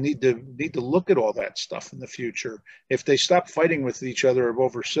need to look at all that stuff in the future. If they stop fighting with each other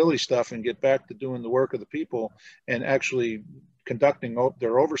over silly stuff and get back to doing the work of the people and actually conducting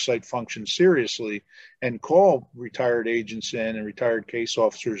their oversight function seriously, and call retired agents in and retired case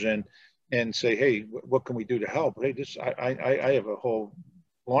officers in and say, hey, what can we do to help? Hey, I have a whole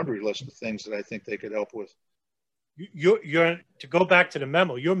laundry list of things that I think they could help with. You're to go back to the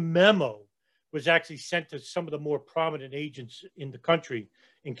memo. Your memo was actually sent to some of the more prominent agents in the country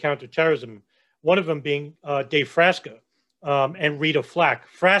in counterterrorism, one of them being Dave Frasca and Rita Flack.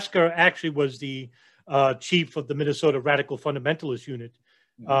 Frasca actually was the chief of the Minnesota Radical Fundamentalist Unit,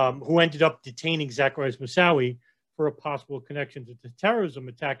 who ended up detaining Zakaria Soubra for a possible connection to the terrorism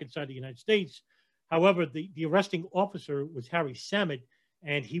attack inside the United States. However, the arresting officer was Harry Sammet,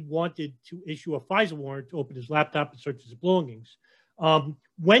 and he wanted to issue a FISA warrant to open his laptop and search his belongings.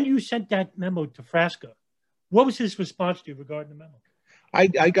 When you sent that memo to Frasca, what was his response to you regarding the memo?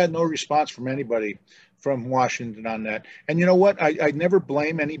 I got no response from anybody from Washington on that. And you know what? I never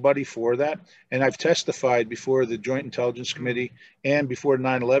blame anybody for that. And I've testified before the Joint Intelligence Committee and before the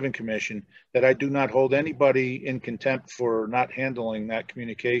 9/11 Commission that I do not hold anybody in contempt for not handling that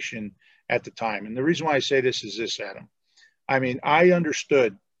communication at the time. And the reason why I say this is this, Adam. I mean, I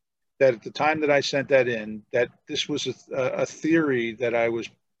understood that at the time that I sent that in, that this was a theory that I was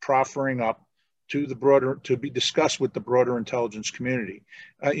proffering up to the broader, to be discussed with the broader intelligence community.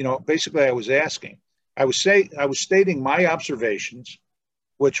 You know, basically I was asking, I was stating my observations,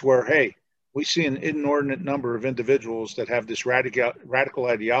 which were, hey, we see an inordinate number of individuals that have this radical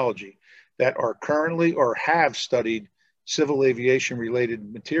ideology that are currently or have studied civil aviation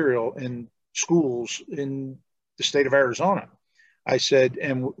related material in schools in the state of Arizona. I said,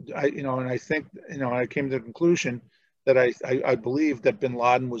 and I think, I came to the conclusion that I believe that bin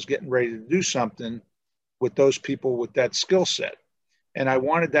Laden was getting ready to do something with those people with that skill set. And I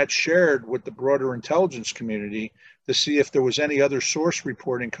wanted that shared with the broader intelligence community to see if there was any other source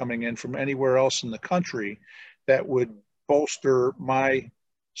reporting coming in from anywhere else in the country that would bolster my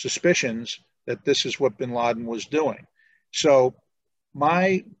suspicions that this is what bin Laden was doing. So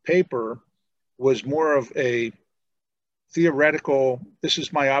my paper was more of a theoretical, this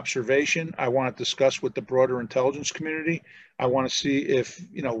is my observation. I want to discuss with the broader intelligence community. I want to see if,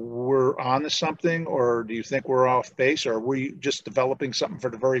 we're on to something, or do you think we're off base, or are we just developing something for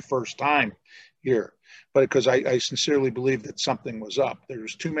the very first time here? But because I sincerely believe that something was up.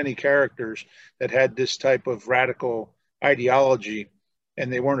 There's too many characters that had this type of radical ideology,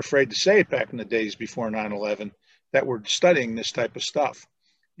 and they weren't afraid to say it back in the days before 9/11, that were studying this type of stuff,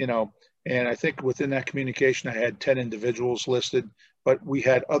 And I think within that communication, I had 10 individuals listed, but we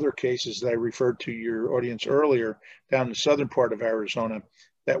had other cases that I referred to your audience earlier down in the southern part of Arizona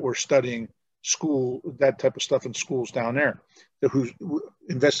that were studying that type of stuff in schools down there, whose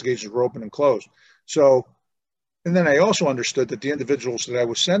investigations were open and closed. So, and then I also understood that the individuals that I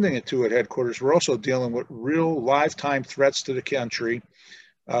was sending it to at headquarters were also dealing with real lifetime threats to the country,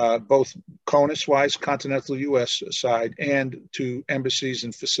 both CONUS-wise, continental U.S. side, and to embassies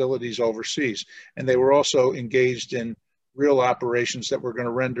and facilities overseas. And they were also engaged in real operations that were going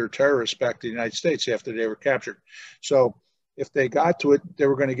to render terrorists back to the United States after they were captured. So if they got to it, they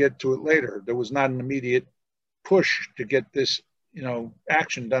were going to get to it later. There was not an immediate push to get this,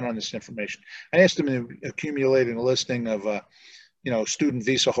 action done on this information. I asked them to accumulate a listing of, student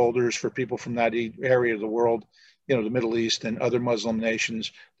visa holders for people from that area of the world, the Middle East and other Muslim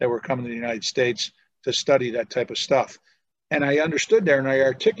nations that were coming to the United States to study that type of stuff. And I understood there, and I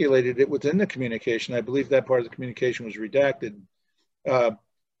articulated it within the communication. I believe that part of the communication was redacted,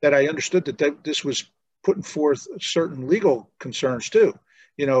 that I understood that this was putting forth certain legal concerns too.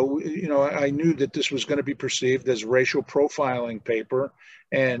 I knew that this was going to be perceived as racial profiling paper,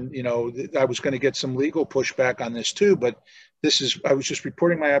 and I was going to get some legal pushback on this too. But I was just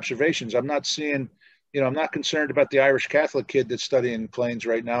reporting my observations. I'm not seeing. I'm not concerned about the Irish Catholic kid that's studying planes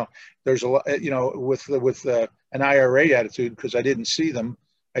right now. There's a lot, with an IRA attitude, because I didn't see them.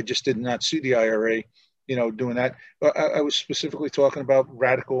 I just did not see the IRA, doing that. I was specifically talking about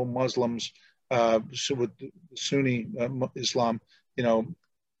radical Muslims, so with Sunni Islam,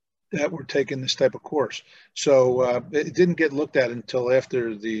 that were taking this type of course. So it didn't get looked at until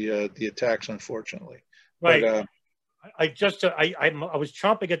after the attacks, unfortunately. Right. But, I was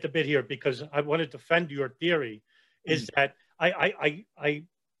chomping at the bit here because I want to defend your theory, is that I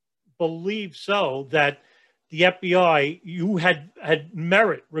believe so that the FBI, you had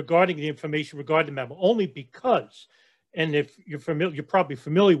merit regarding the information regarding the memo, only because, and if you're familiar, you're probably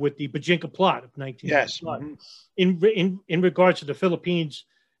familiar with the Bajinka plot of 1995. Yes. In regards to the Philippines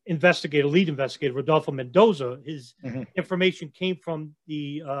lead investigator, Rodolfo Mendoza, his information came from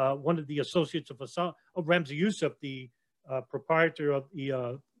the one of the associates of Ramzi Yousef, the proprietor of the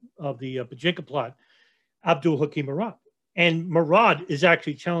Bajinka plot, Abdul Hakim Murad. And Murad is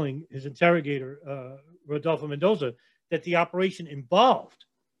actually telling his interrogator, Rodolfo Mendoza, that the operation involved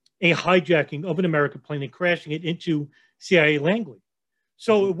a hijacking of an American plane and crashing it into CIA Langley.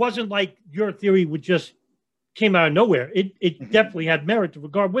 So it wasn't like your theory would just came out of nowhere. It definitely had merit to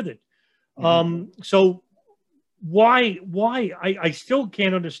regard with it. So why I still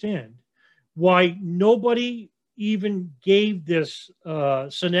can't understand why nobody even gave this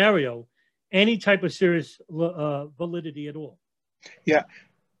scenario any type of serious validity at all. Yeah.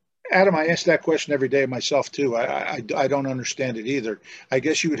 Adam, I ask that question every day myself too. I don't understand it either. I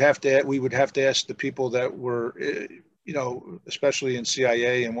guess we would have to ask the people that were, especially in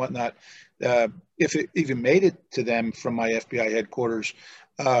CIA and whatnot, if it even made it to them from my FBI headquarters.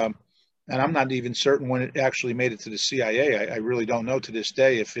 And I'm not even certain when it actually made it to the CIA. I really don't know to this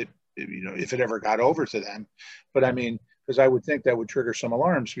day if it ever got over to them. But I mean, because I would think that would trigger some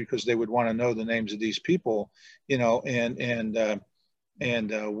alarms, because they would want to know the names of these people, and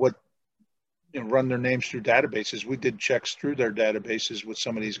what, run their names through databases. We did checks through their databases with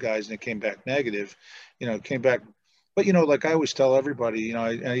some of these guys, and it came back negative. But like I always tell everybody,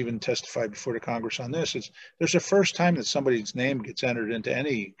 I even testified before the Congress on this. There's a first time that somebody's name gets entered into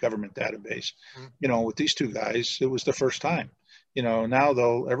any government database. With these two guys, it was the first time. Now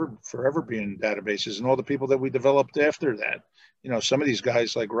they'll forever be in databases, and all the people that we developed after that. Some of these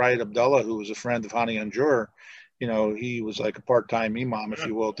guys like Riot Abdullah, who was a friend of Hani Anjur, he was like a part-time imam, if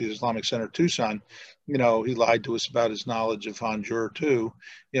you will, at the Islamic Center Tucson. He lied to us about his knowledge of Anjur too,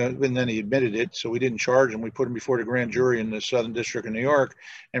 and then he admitted it. So we didn't charge him. We put him before the grand jury in the Southern District of New York.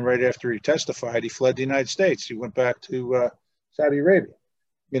 And right after he testified, he fled the United States. He went back to Saudi Arabia,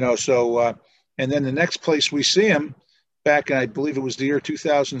 and then the next place we see him back in, I believe it was the year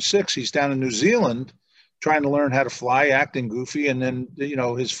 2006, he's down in New Zealand trying to learn how to fly, acting goofy. And then,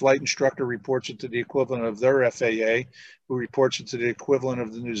 his flight instructor reports it to the equivalent of their FAA, who reports it to the equivalent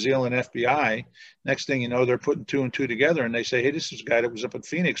of the New Zealand FBI. Next thing you know, they're putting two and two together, and they say, hey, this is a guy that was up in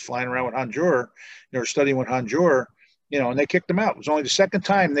Phoenix flying around with Anjur, studying with Anjur, and they kicked him out. It was only the second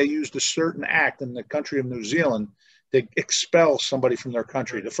time they used a certain act in the country of New Zealand to expel somebody from their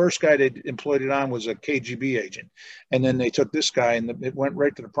country. The first guy they employed it on was a KGB agent. And then they took this guy, and it went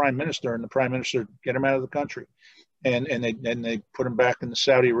right to the prime minister, and the prime minister get him out of the country. And they put him back into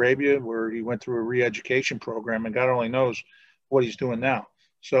Saudi Arabia, where he went through a re-education program, and God only knows what he's doing now.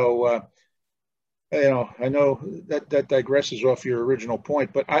 So, I know that digresses off your original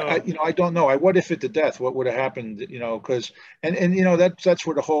point, but I don't know. What if it to death? What would have happened? Because that's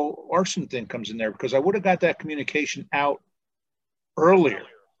where the whole arson thing comes in there, because I would have got that communication out earlier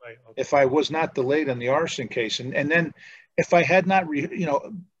if I was not delayed on the arson case, and then if I had not,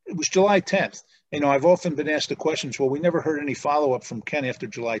 it was July 10th. I've often been asked the questions. Well, we never heard any follow up from Ken after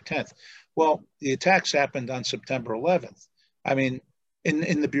July 10th. Well, the attacks happened on September 11th. I mean,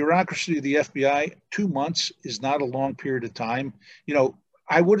 in the bureaucracy of the FBI, 2 months is not a long period of time.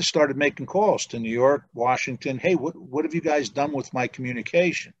 I would have started making calls to New York, Washington. Hey, what have you guys done with my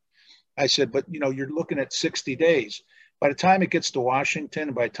communication? I said, but you're looking at 60 days. By the time it gets to Washington,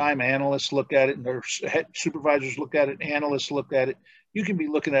 and by the time analysts look at it, and their supervisors look at it, analysts look at it, you can be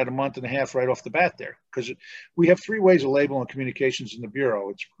looking at a month and a half right off the bat there, because we have three ways of labeling communications in the Bureau.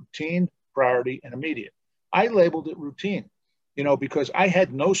 It's routine, priority, and immediate. I labeled it routine. Because I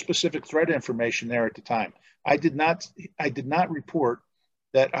had no specific threat information there at the time. I did not report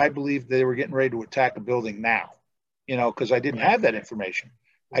that I believed they were getting ready to attack a building now, because I didn't have that information.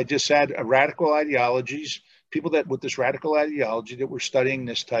 I just had radical ideologies, people that with this radical ideology that were studying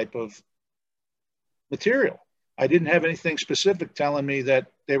this type of material. I didn't have anything specific telling me that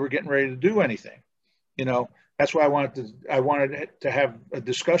they were getting ready to do anything. That's why I wanted to have a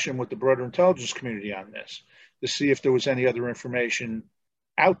discussion with the broader intelligence community on this, to see if there was any other information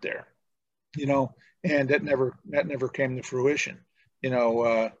out there, and that never came to fruition, and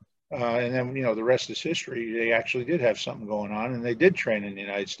then, the rest is history. They actually did have something going on, and they did train in the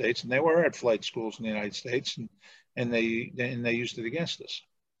United States, and they were at flight schools in the United States, and they used it against us.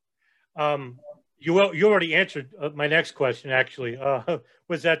 You already answered my next question, actually,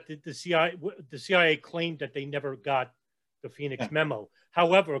 was that the CIA claimed that they never got the Phoenix Memo.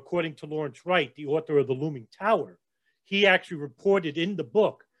 However, according to Lawrence Wright, the author of The Looming Tower, he actually reported in the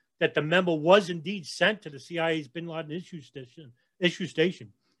book that the memo was indeed sent to the CIA's Bin Laden issue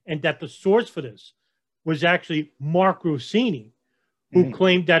station, and that the source for this was actually Mark Rossini, who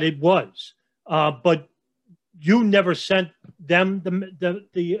claimed that it was. But you never sent them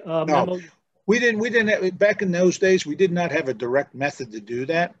the No, memo? we didn't, back in those days, we did not have a direct method to do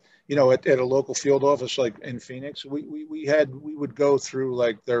that. You know, at a local field office like in Phoenix, we would go through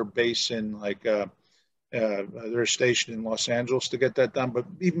like their base in like their station in Los Angeles to get that done. But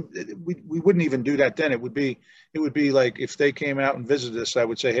even we wouldn't even do that then. It would be like if they came out and visited us, I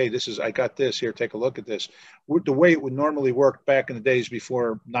would say, hey, I got this here, take a look at this. The way it would normally work back in the days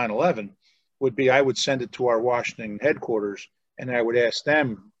before 9/11 would be I would send it to our Washington headquarters and I would ask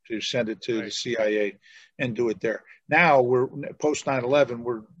them to send it to the CIA and do it there. Now we're post 9/11,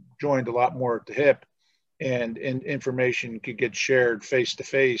 we're joined a lot more at the hip, and information could get shared face to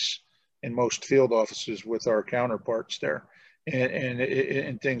face in most field offices with our counterparts there,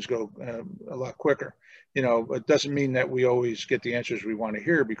 and things go a lot quicker. You know, it doesn't mean that we always get the answers we want to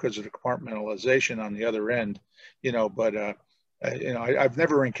hear because of the compartmentalization on the other end. You know, but you know, I've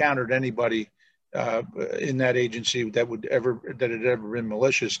never encountered anybody in that agency that had ever been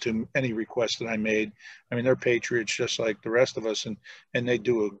malicious to any request that I made. I mean, they're patriots just like the rest of us, and they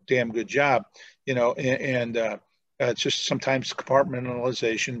do a damn good job, you know, and it's just sometimes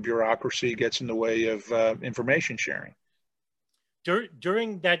compartmentalization, bureaucracy gets in the way of information sharing.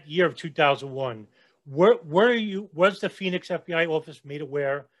 During that year of 2001, was the Phoenix FBI office made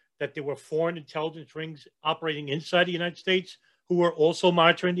aware that there were foreign intelligence rings operating inside the United States who were also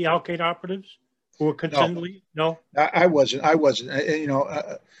monitoring the al-Qaeda operatives? Who were continually? No? I wasn't. You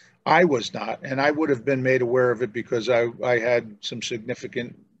know, I was not, and I would have been made aware of it because I had some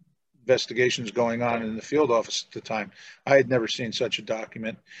significant investigations going on in the field office at the time. I had never seen such a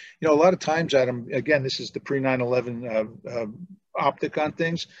document. You know, a lot of times, Adam, again, this is the pre-9/11 optic on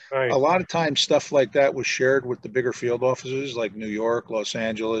things. Right. A lot of times stuff like that was shared with the bigger field offices like New York, Los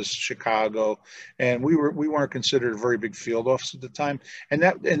Angeles, Chicago, and we weren't considered a very big field office at the time. And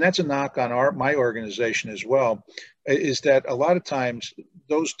that's a knock on my organization as well, is that a lot of times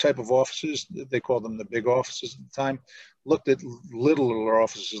those type of offices, they call them the big offices at the time, looked at littler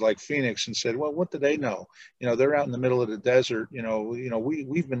offices like Phoenix and said, well, what do they know? You know, they're out in the middle of the desert. You know,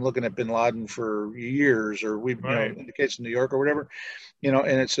 we've been looking at bin Laden for years, or we've, right, you know, in the case of New York or whatever, you know,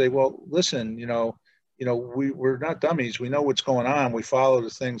 and it'd say, well, listen, we're not dummies. We know what's going on. We follow the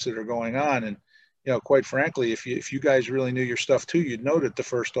things that are going on. And, you know, quite frankly, if you guys really knew your stuff too, you'd know that the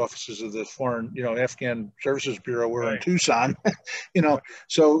first offices of the foreign, you know, Afghan Services Bureau were right in Tucson, you know,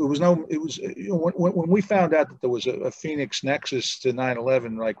 so you know, when we found out that there was a Phoenix nexus to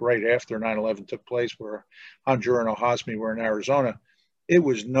 9/11, like right after 9/11 took place, where Honduras and Hazmi were in Arizona, it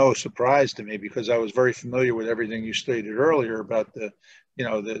was no surprise to me because I was very familiar with everything you stated earlier about the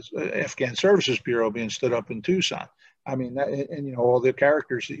Afghan Services Bureau being stood up in Tucson. I mean, and you know, all the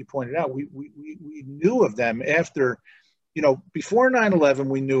characters that you pointed out, we knew of them after, you know, before 9/11,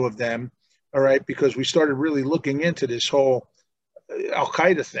 we knew of them, all right, because we started really looking into this whole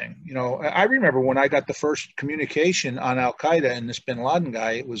al-Qaeda thing. You know, I remember when I got the first communication on al-Qaeda and this bin Laden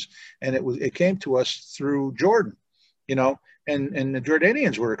guy, it came to us through Jordan, you know, and the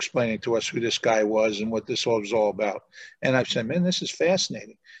Jordanians were explaining to us who this guy was and what this was all about. And I said, man, this is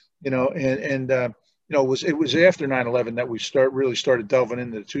fascinating, you know, and you know, it was after 9/11 that we really started delving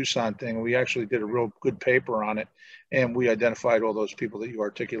into the Tucson thing. We actually did a real good paper on it, and we identified all those people that you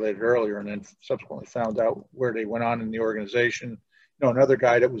articulated earlier, and then subsequently found out where they went on in the organization. You know, another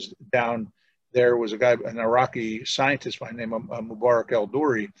guy that was down there was an Iraqi scientist by the name of Mubarak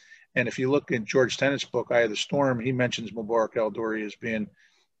al-Duri. And if you look in George Tenet's book, Eye of the Storm, he mentions Mubarak al-Duri as being,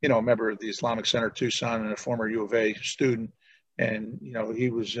 you know, a member of the Islamic Center Tucson and a former U of A student. And, you know, he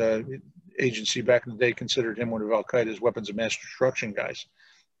was agency back in the day considered him one of al-Qaeda's weapons of mass destruction guys,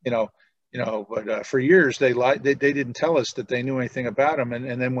 you know, but for years they lied. They didn't tell us that they knew anything about him.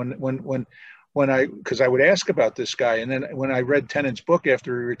 And then because I would ask about this guy, and then when I read Tennant's book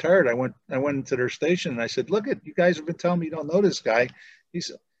after he retired, I went into their station and I said, look, you guys have been telling me you don't know this guy. He's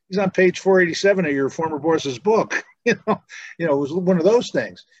on page 487 of your former boss's book. You know, it was one of those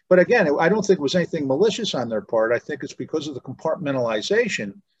things. But again, I don't think it was anything malicious on their part. I think it's because of the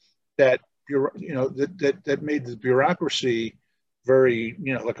compartmentalization that, you know, that made the bureaucracy very,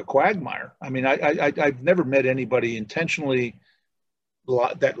 you know, like a quagmire. I mean, I've never met anybody intentionally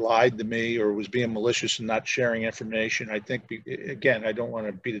that lied to me or was being malicious and not sharing information. I think, again, I don't want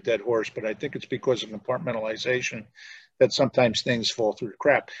to beat a dead horse, but I think it's because of compartmentalization that sometimes things fall through the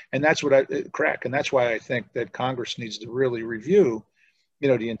crack. And that's and that's why I think that Congress needs to really review, you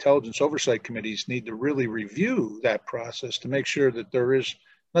know, the intelligence oversight committees need to really review that process to make sure that there is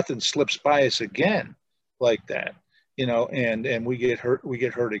nothing slips by us again like that, you know, and we get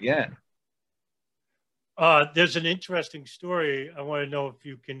hurt again. There's an interesting story. I want to know if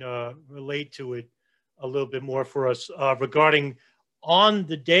you can relate to it a little bit more for us regarding on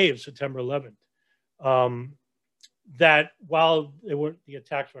the day of September 11th, that while the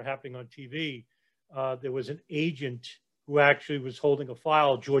attacks were happening on TV, there was an agent who actually was holding a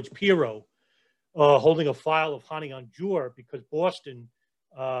file, George Pirro, holding a file of Hani Hanjour, because Boston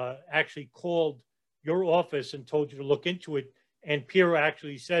actually called your office and told you to look into it. And Pirro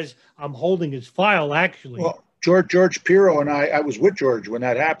actually says, I'm holding his file, actually. Well, George Pirro and I was with George when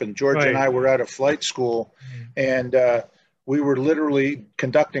that happened. George and I were at a flight school, and we were literally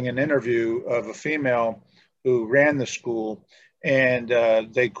conducting an interview of a female who ran the school, and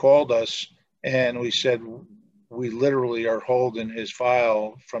they called us, and we said, we literally are holding his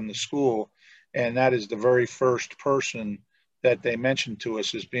file from the school, and that is the very first person that they mentioned to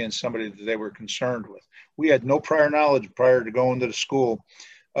us as being somebody that they were concerned with. We had no prior knowledge prior to going to the school.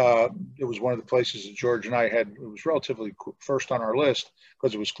 It was one of the places that George and I had, it was relatively first on our list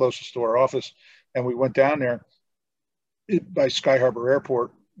because it was closest to our office. And we went down there by Sky Harbor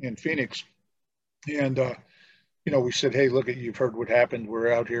Airport in Phoenix. And, you know, we said, hey, look, you've heard what happened.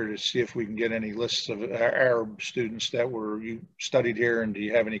 We're out here to see if we can get any lists of Arab students that you studied here. And do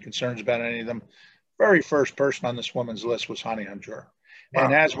you have any concerns about any of them? Very first person on this woman's list was Hani Hanjour. Wow.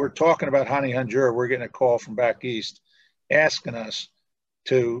 And as we're talking about Hani Hanjour, we're getting a call from back east asking us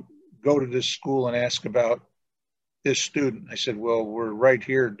to go to this school and ask about this student. I said, well, we're right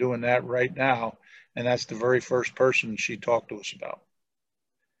here doing that right now. And that's the very first person she talked to us about.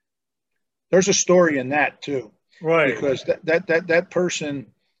 There's a story in that too. Right. Because that person,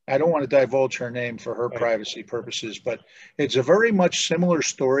 I don't want to divulge her name for her privacy purposes, but it's a very much similar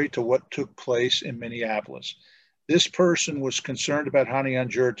story to what took place in Minneapolis. This person was concerned about Hani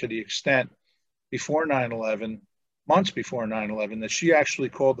Hanjour to the extent before 9/11, months before 9/11, that she actually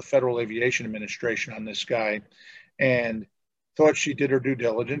called the Federal Aviation Administration on this guy and thought she did her due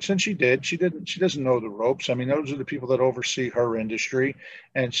diligence, and she did. She doesn't know the ropes. I mean, those are the people that oversee her industry.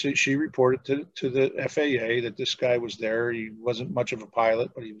 And she reported to the FAA that this guy was there. He wasn't much of a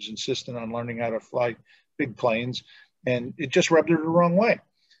pilot, but he was insistent on learning how to fly big planes. And it just rubbed her the wrong way.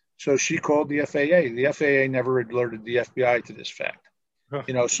 So she called the FAA. The FAA never alerted the FBI to this fact. Huh.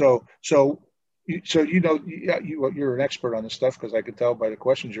 You know, so you know, you're an expert on this stuff because I could tell by the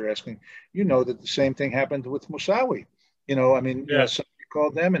questions you're asking. You know that the same thing happened with Moussaoui. You know, I mean, you know, somebody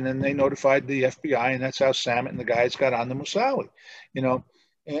called them and then they notified the FBI, and that's how Samet and the guys got on the Moussaoui, you know.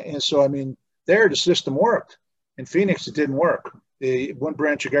 And so, I mean, there the system worked. In Phoenix, it didn't work. The one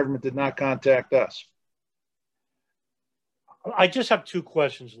branch of government did not contact us. I just have two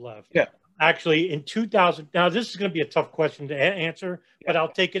questions left. Yeah. Actually, in 2000, now this is going to be a tough question to answer, but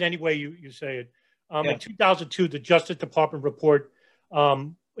I'll take it any way you say it. In 2002, the Justice Department report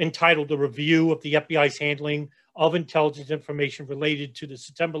entitled "A Review of the FBI's Handling of Intelligence Information Related to the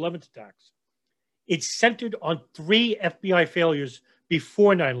September 11th Attacks." It's centered on 3 FBI failures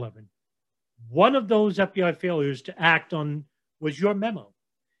before 9/11. One of those FBI failures to act on was your memo.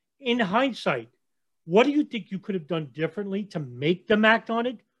 In hindsight, what do you think you could have done differently to make them act on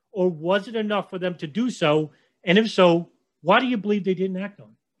it? Or was it enough for them to do so? And if so, why do you believe they didn't act on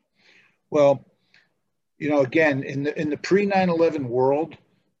it? Well, you know, again, in the pre-9/11 world,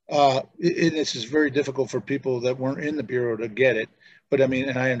 this is very difficult for people that weren't in the Bureau to get it. But I mean,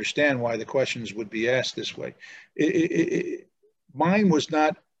 and I understand why the questions would be asked this way. Mine was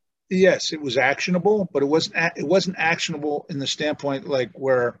not, yes, it was actionable, but it wasn't actionable in the standpoint like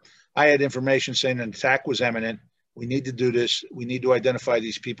where I had information saying an attack was imminent. We need to do this. We need to identify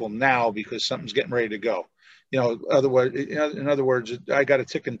these people now because something's getting ready to go. You know, in other words, I got a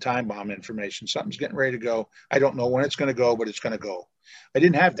ticking time bomb information. Something's getting ready to go. I don't know when it's going to go, but it's going to go. I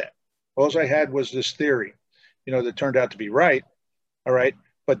didn't have that. All I had was this theory, you know, that turned out to be right. All right.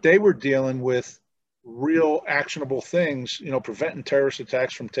 But they were dealing with real actionable things, you know, preventing terrorist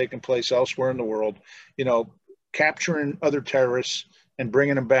attacks from taking place elsewhere in the world, you know, capturing other terrorists and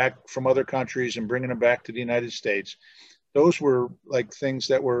bringing them back from other countries and bringing them back to the United States. Those were like things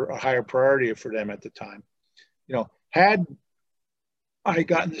that were a higher priority for them at the time. You know, had I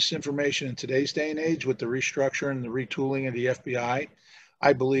gotten this information in today's day and age with the restructuring and the retooling of the FBI,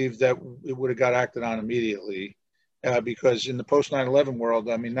 I believe that it would have got acted on immediately because in the post 9/11 world,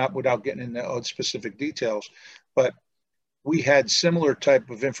 I mean, not without getting into specific details, but we had similar type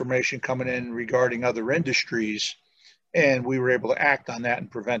of information coming in regarding other industries, and we were able to act on that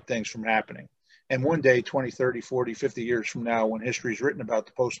and prevent things from happening. And one day, 20, 30, 40, 50 years from now, when history is written about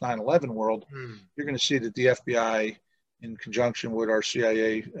the post 9/11 world, you're going to see that the FBI in conjunction with our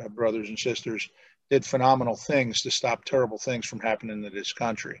CIA brothers and sisters, did phenomenal things to stop terrible things from happening to this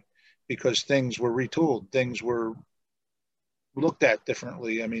country, because things were retooled, things were looked at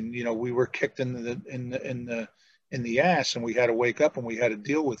differently. I mean, you know, we were kicked in the ass, and we had to wake up and we had to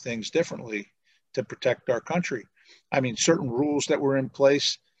deal with things differently to protect our country. I mean, certain rules that were in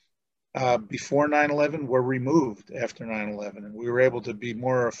place before 9/11 were removed after 9/11, and we were able to be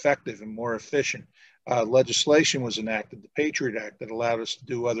more effective and more efficient. Legislation was enacted, the Patriot Act, that allowed us to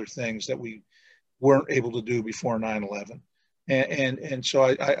do other things that we weren't able to do before 9/11. And so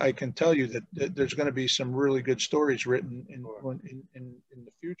I can tell you that there's going to be some really good stories written in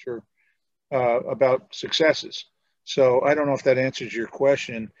the future about successes. So I don't know if that answers your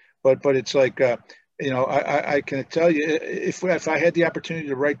question, but it's like, you know, I can tell you, if I had the opportunity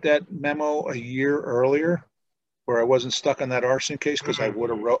to write that memo a year earlier, where I wasn't stuck on that arson case, because I would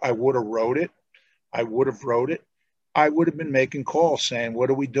have wrote it. I would have been making calls saying, what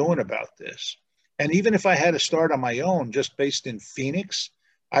are we doing about this? And even if I had to start on my own, just based in Phoenix,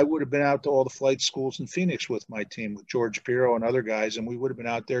 I would have been out to all the flight schools in Phoenix with my team, with George Pirro and other guys, and we would have been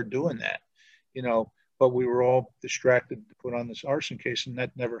out there doing that, you know, but we were all distracted to put on this arson case, and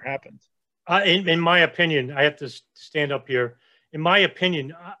that never happened. In my opinion, I have to stand up here. In my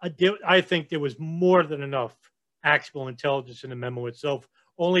opinion, I think there was more than enough actionable intelligence in the memo itself,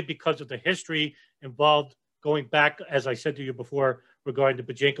 only because of the history involved going back, as I said to you before, regarding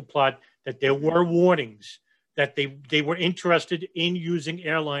the Bajinka plot, that there were warnings that they were interested in using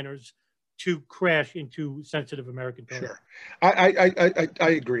airliners to crash into sensitive American targets. Sure. I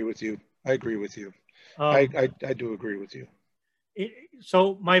agree with you. I agree with you. I do agree with you.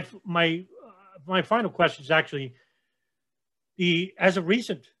 So my final question is actually, as of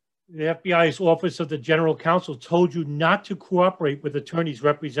recent, the FBI's Office of the General Counsel told you not to cooperate with attorneys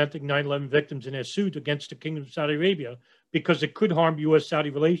representing 9/11 victims in their suit against the Kingdom of Saudi Arabia because it could harm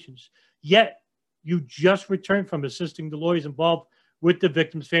U.S.-Saudi relations. Yet, you just returned from assisting the lawyers involved with the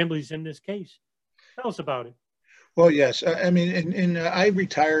victims' families in this case. Tell us about it. Well, yes. I mean, I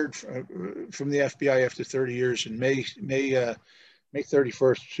retired from the FBI after 30 years in May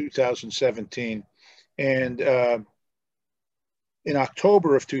 31st, 2017. And in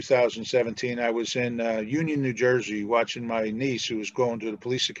October of 2017, I was in Union, New Jersey, watching my niece, who was going to the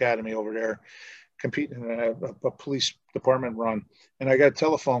police academy over there, competing in a police department run. And I got a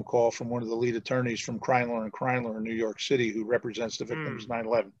telephone call from one of the lead attorneys from Kreinler & Kreinler in New York City, who represents the victims of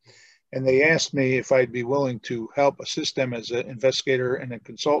 9/11. And they asked me if I'd be willing to help assist them as an investigator and a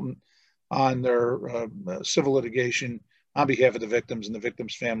consultant on their civil litigation on behalf of the victims and the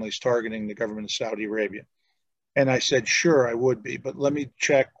victims' families targeting the government of Saudi Arabia. And I said, sure, I would be, but let me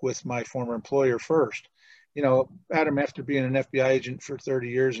check with my former employer first. You know, Adam, after being an FBI agent for 30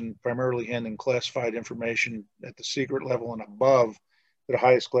 years and primarily handling classified information at the secret level and above, the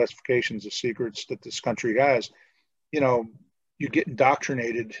highest classifications of secrets that this country has, you know, you get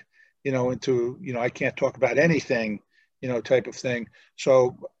indoctrinated, you know, into, you know, I can't talk about anything, you know, type of thing.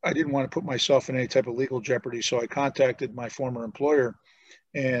 So I didn't want to put myself in any type of legal jeopardy. So I contacted my former employer,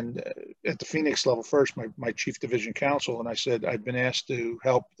 and at the Phoenix level first, my chief division counsel, and I said, I've been asked to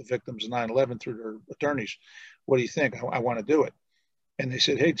help the victims of 9/11 through their attorneys. What do you think? I want to do it. And they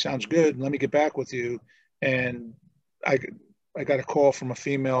said, hey, it sounds good. Let me get back with you. And I got a call from a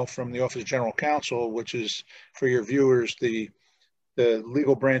female from the Office of General Counsel, which is, for your viewers, the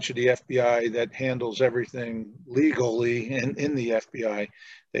legal branch of the FBI that handles everything legally in the FBI.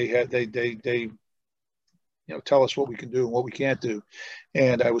 They you know, tell us what we can do and what we can't do.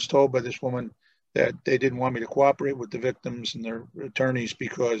 And I was told by this woman that they didn't want me to cooperate with the victims and their attorneys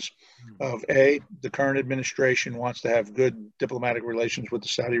because of the current administration wants to have good diplomatic relations with the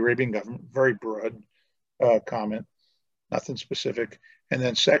Saudi Arabian government. Very broad comment, nothing specific. And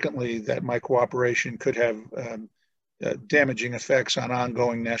then secondly, that my cooperation could have damaging effects on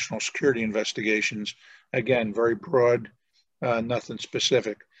ongoing national security investigations. Again, very broad, nothing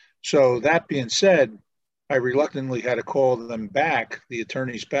specific. So that being said, I reluctantly had to call them back, the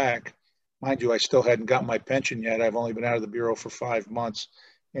attorneys back. Mind you, I still hadn't got my pension yet. I've only been out of the Bureau for 5 months.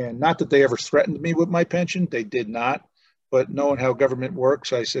 And not that they ever threatened me with my pension, they did not. But knowing how government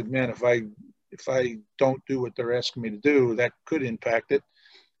works, I said, man, if I don't do what they're asking me to do, that could impact it.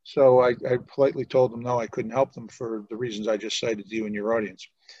 So I politely told them, no, I couldn't help them for the reasons I just cited to you and your audience.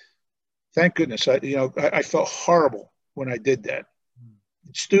 Thank goodness. I felt horrible when I did that.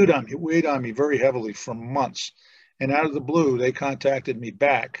 It stewed on me, it weighed on me very heavily for months. And out of the blue, they contacted me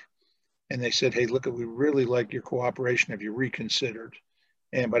back and they said, hey, look, we really like your cooperation. Have you reconsidered?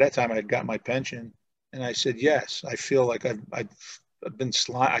 And by that time I had got my pension. And I said, yes, I feel like I've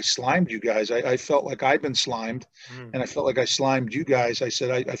I slimed you guys. I felt like I'd been slimed, and I felt like I slimed you guys. I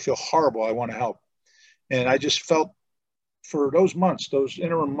said, I feel horrible. I want to help. And I just felt for those months, those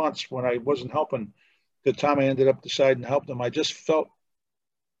interim months when I wasn't helping, the time I ended up deciding to help them, I just felt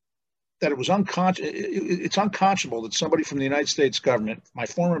that it was it's unconscionable that somebody from the United States government, my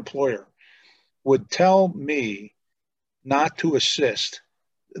former employer, would tell me not to assist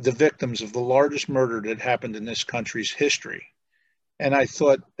the victims of the largest murder that happened in this country's history. And I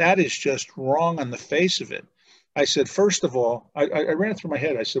thought, that is just wrong on the face of it. I said, first of all, I ran it through my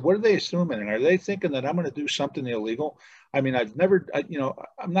head. I said, what are they assuming? Are they thinking that I'm going to do something illegal? I mean, I'm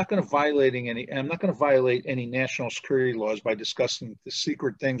not going to violate any national security laws by discussing the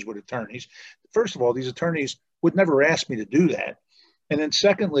secret things with attorneys. First of all, these attorneys would never ask me to do that. And then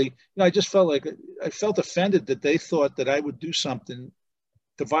secondly, I just felt offended that they thought that I would do something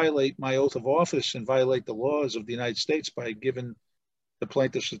to violate my oath of office and violate the laws of the United States by giving the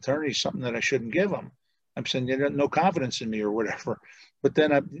plaintiff's attorneys something that I shouldn't give them. I'm saying you have no confidence in me or whatever. But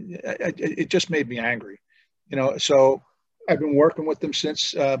then it just made me angry, So I've been working with them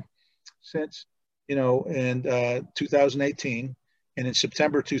since in 2018. And in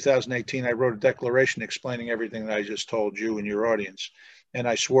September 2018, I wrote a declaration explaining everything that I just told you and your audience. And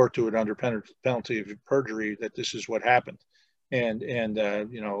I swore to it under penalty of perjury that this is what happened. And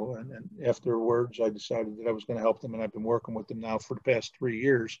afterwards, I decided that I was going to help them. And I've been working with them now for the past 3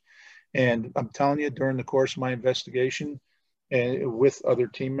 years. And I'm telling you, during the course of my investigation and with other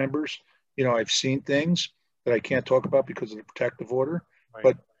team members, I've seen things that I can't talk about because of the protective order, right.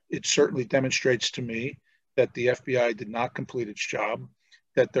 But it certainly demonstrates to me that the FBI did not complete its job,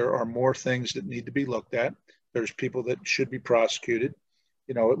 that there are more things that need to be looked at. There's people that should be prosecuted,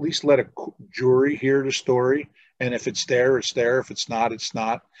 at least let a jury hear the story. And if it's there, it's there. If it's not, it's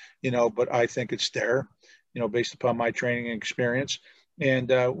not, but I think it's there, based upon my training and experience.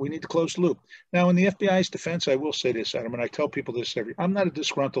 And we need to close the loop. Now, in the FBI's defense, I will say this, Adam, and I tell people this I'm not a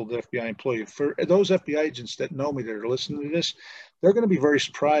disgruntled FBI employee. For those FBI agents that know me that are listening to this, they're going to be very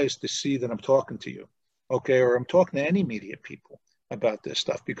surprised to see that I'm talking to you, okay, or I'm talking to any media people about this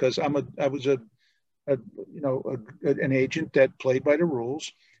stuff, because I was an agent that played by the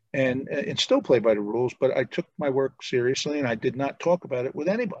rules and still play by the rules, but I took my work seriously and I did not talk about it with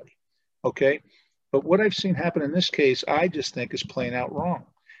anybody, okay? But what I've seen happen in this case, I just think is plain out wrong.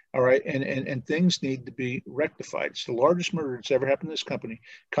 All right. And things need to be rectified. It's the largest murder that's ever happened in this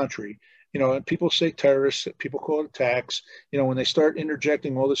country. And people say terrorists, people call it attacks. When they start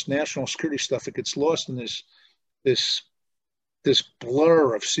interjecting all this national security stuff, it gets lost in this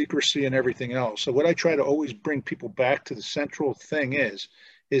blur of secrecy and everything else. So what I try to always bring people back to the central thing is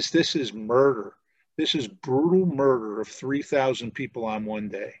this is murder. This is brutal murder of 3,000 people on one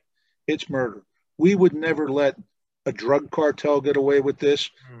day. It's murder. We would never let a drug cartel get away with this.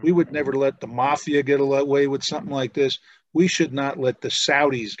 We would never let the mafia get away with something like this. We should not let the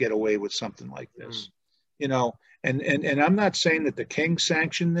Saudis get away with something like this. And I'm not saying that the king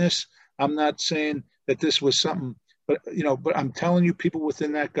sanctioned this. I'm not saying that this was something, but I'm telling you, people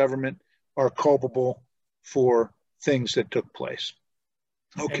within that government are culpable for things that took place.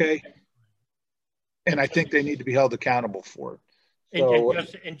 Okay. And I think they need to be held accountable for it. So,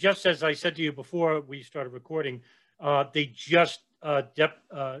 and just as I said to you before we started recording, they just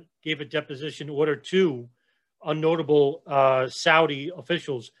gave a deposition order to notable Saudi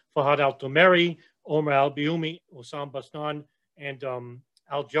officials, Fahad al-Thumairy, Omar al-Bioumi, Osam Basnan, and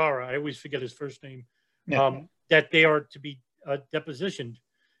al-Jarrah, I always forget his first name, that they are to be depositioned.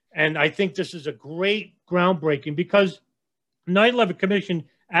 And I think this is a great groundbreaking, because 9/11 Commission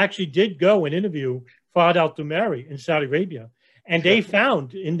actually did go and interview Fahad al-Thumairy in Saudi Arabia. And they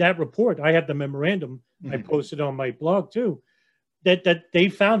found in that report, I have the memorandum, I posted on my blog too, that they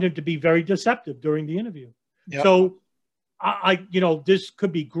found him to be very deceptive during the interview. Yep. So this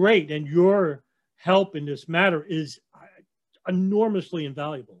could be great. And your help in this matter is enormously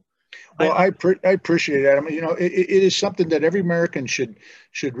invaluable. Well, I appreciate it, Adam. It is something that every American should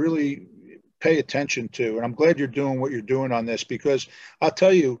really pay attention to. And I'm glad you're doing what you're doing on this, because I'll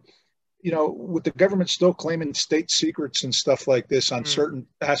tell you, with the government still claiming state secrets and stuff like this on certain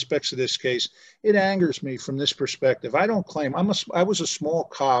aspects of this case, it angers me from this perspective. I don't claim I was a small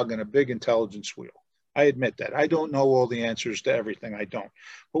cog in a big intelligence wheel. I admit that. I don't know all the answers to everything. I don't.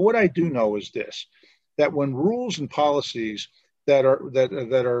 But what I do know is this, that when rules and policies that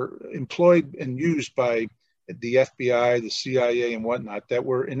are employed and used by the FBI, the CIA, and whatnot, that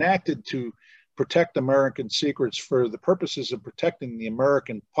were enacted to protect American secrets for the purposes of protecting the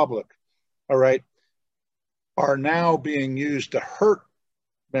American public, all right, are now being used to hurt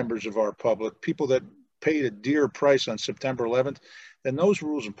members of our public, people that paid a dear price on September 11th. then those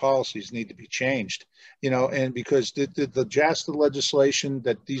rules and policies need to be changed, and because the JASTA legislation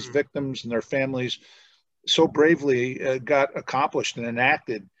that these victims and their families so bravely got accomplished and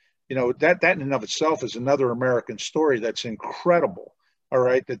enacted, that in and of itself is another American story that's incredible. All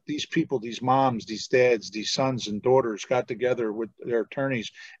right, that these people, these moms, these dads, these sons and daughters got together with their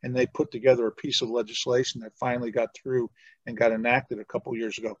attorneys and they put together a piece of legislation that finally got through and got enacted a couple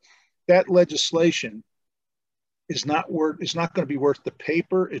years ago. That legislation is not going to be worth the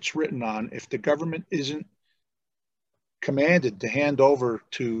paper it's written on if the government isn't commanded to hand over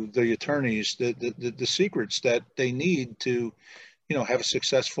to the attorneys the secrets that they need to, have a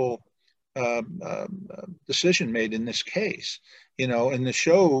successful decision made in this case, and to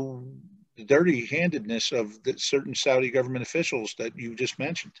show the dirty-handedness of the certain Saudi government officials that you just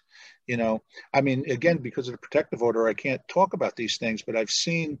mentioned. I mean, again, because of the protective order, I can't talk about these things, but I've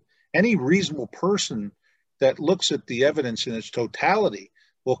seen any reasonable person that looks at the evidence in its totality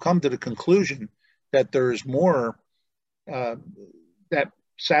will come to the conclusion that there is more that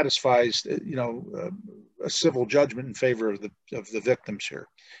satisfies, a civil judgment in favor of the victims here,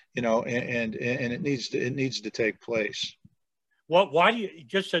 and it needs to take place. Well, why do you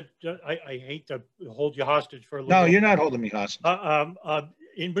just said? I hate to hold you hostage for a little. No, you're not holding me hostage.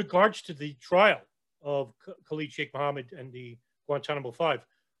 In regards to the trial of Khalid Sheikh Mohammed and the Guantanamo Five,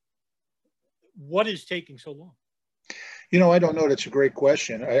 what is taking so long? I don't know. That's a great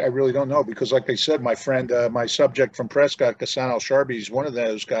question. I really don't know because, like I said, my friend, my subject from Prescott, Ghassan al-Sharbi, is one of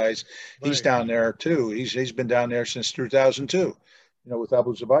those guys. Right. He's down there too. He's been down there since 2002. With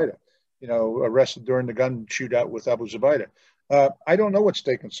Abu Zubaydah. Arrested during the gun shootout with Abu Zubaydah. I don't know what's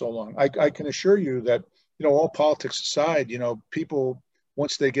taken so long. I can assure you that all politics aside, people,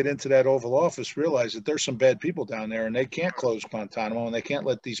 once they get into that Oval Office, realize that there's some bad people down there and they can't close Guantanamo and they can't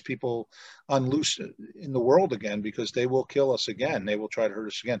let these people unloose in the world again because they will kill us again. They will try to hurt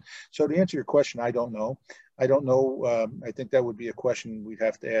us again. So to answer your question, I don't know. I think that would be a question we'd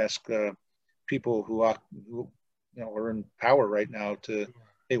have to ask people who are in power right now to,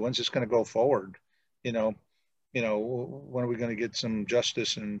 hey, when's this going to go forward? When are we going to get some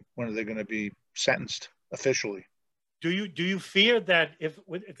justice and when are they going to be sentenced officially? Do you fear that if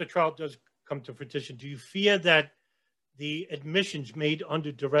the trial does come to fruition, do you fear that the admissions made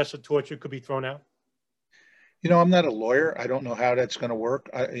under duress or torture could be thrown out? I'm not a lawyer. I don't know how that's going to work.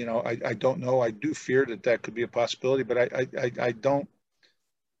 I don't know. I do fear that could be a possibility, but I don't.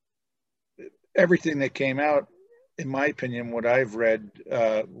 Everything that came out, in my opinion, what I've read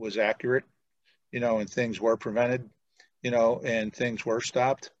was accurate, and things were prevented, and things were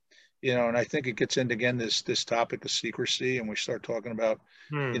stopped. And I think it gets into, again, this topic of secrecy, and we start talking about,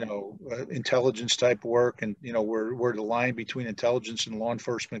 intelligence type work, and, where the line between intelligence and law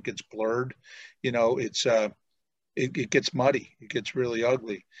enforcement gets blurred, it gets muddy. It gets really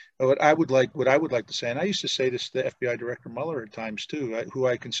ugly. What I would like to say, and I used to say this to the FBI Director Mueller at times too, who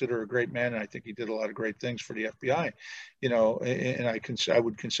I consider a great man, and I think he did a lot of great things for the FBI, and I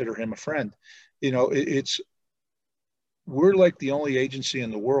would consider him a friend. We're like the only agency in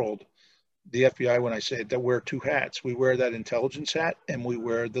the world, the FBI, when I say it, that wear two hats. We wear that intelligence hat and we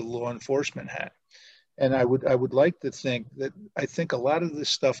wear the law enforcement hat. And I would like to think that I think a lot of this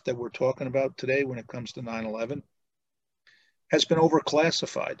stuff that we're talking about today when it comes to 9/11 has been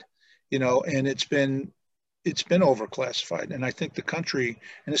overclassified, and it's been overclassified. And I think the country,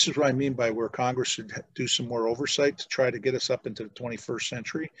 and this is what I mean by where Congress should do some more oversight to try to get us up into the 21st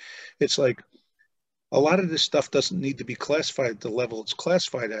century. It's like, a lot of this stuff doesn't need to be classified at the level it's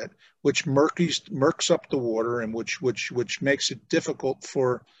classified at, which murks up the water and which makes it difficult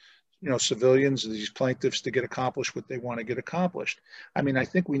for, civilians and these plaintiffs to get accomplished what they want to get accomplished. I mean, I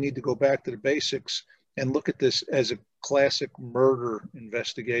think we need to go back to the basics and look at this as a classic murder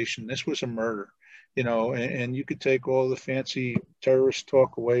investigation. This was a murder, and you could take all the fancy terrorist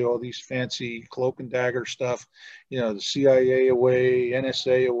talk away, all these fancy cloak and dagger stuff, the CIA away,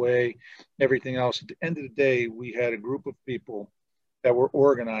 NSA away, everything else. At the end of the day, we had a group of people that were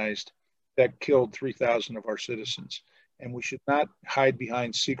organized that killed 3,000 of our citizens. And we should not hide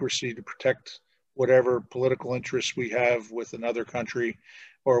behind secrecy to protect whatever political interests we have with another country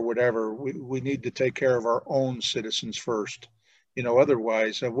or whatever. We need to take care of our own citizens first.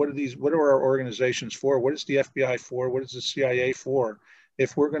 Otherwise, what are our organizations for? What is the FBI for? What is the CIA for?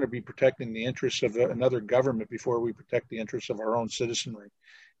 If we're going to be protecting the interests of another government before we protect the interests of our own citizenry,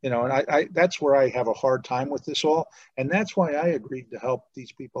 and I that's where I have a hard time with this all. And that's why I agreed to help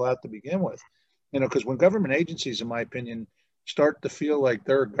these people out to begin with, because when government agencies, in my opinion, start to feel like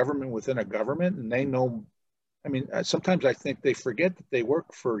they're a government within a government and they know I mean, sometimes I think they forget that they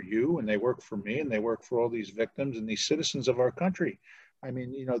work for you and they work for me and they work for all these victims and these citizens of our country. I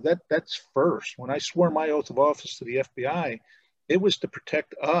mean, you know, that's first. When I swore my oath of office to the FBI, it was to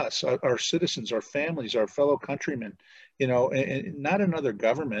protect us, our citizens, our families, our fellow countrymen, you know, and not another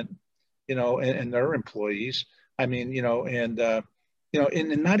government, you know, and their employees. I mean, you know, and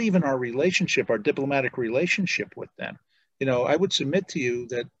not even our relationship, our diplomatic relationship with them. You know, I would submit to you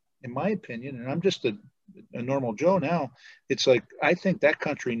that, in my opinion, and I'm just a normal Joe now, it's like I think that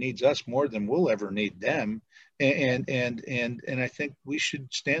country needs us more than we'll ever need them, and I think we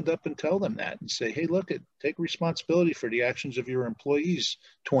should stand up and tell them that and say, hey, look, take responsibility for the actions of your employees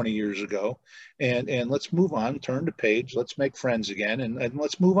 20 years ago, and let's move on, turn the page, let's make friends again, and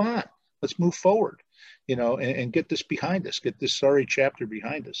let's move on, let's move forward, you know, and get this behind us, get this sorry chapter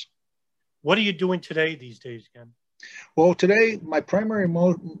behind us. What are you doing today these days, Ken? Well, today my primary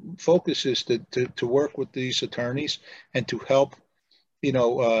focus is to work with these attorneys and to help, you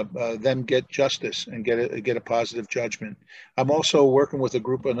know, them get justice and get a positive judgment. I'm also working with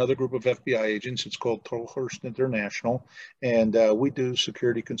another group of FBI agents. It's called Tolhurst International, and we do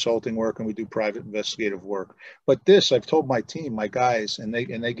security consulting work and we do private investigative work. But this, I've told my team, my guys, and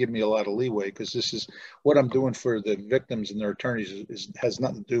they give me a lot of leeway because this is what I'm doing for the victims and their attorneys has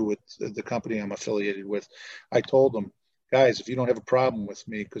nothing to do with the company I'm affiliated with. I told them, guys, if you don't have a problem with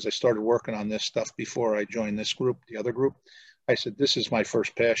me, because I started working on this stuff before I joined this group, the other group, I said, this is my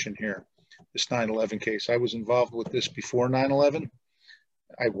first passion here, this 9/11 case. I was involved with this before 9/11.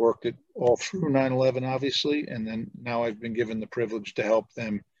 I worked it all through 9/11, obviously, and then now I've been given the privilege to help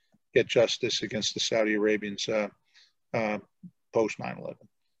them get justice against the Saudi Arabians post 9/11.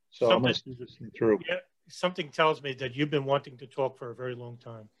 So I'm going to see this through. Yeah, something tells me that you've been wanting to talk for a very long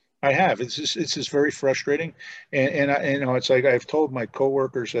time. I have. It's just very frustrating, and I, you know, it's like I've told my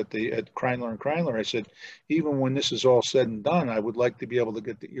coworkers at Kreinler and Kreinler, I said, even when this is all said and done, I would like to be able to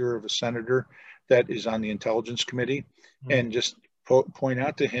get the ear of a senator that is on the Intelligence Committee, and just point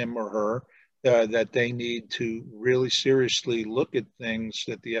out to him or her that they need to really seriously look at things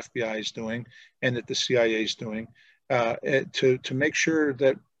that the FBI is doing and that the CIA is doing to make sure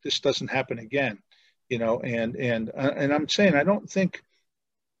that this doesn't happen again. You know, and I'm saying I don't think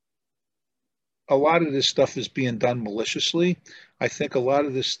a lot of this stuff is being done maliciously. I think a lot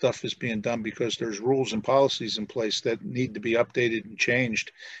of this stuff is being done because there's rules and policies in place that need to be updated and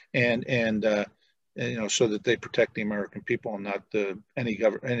changed, and you know, so that they protect the American people and not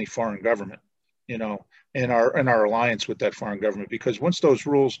any foreign government, you know, and our alliance with that foreign government. Because once those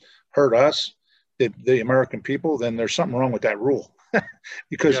rules hurt us, the American people, then there's something wrong with that rule.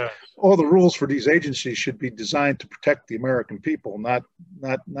 Because all the rules for these agencies should be designed to protect the American people, not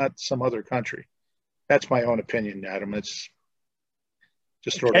some other country. That's my own opinion, Adam. It's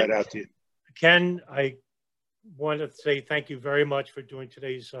just throw that out to you. Ken, I want to say thank you very much for doing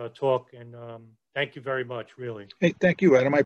today's talk, and thank you very much, really. Hey, thank you, Adam. I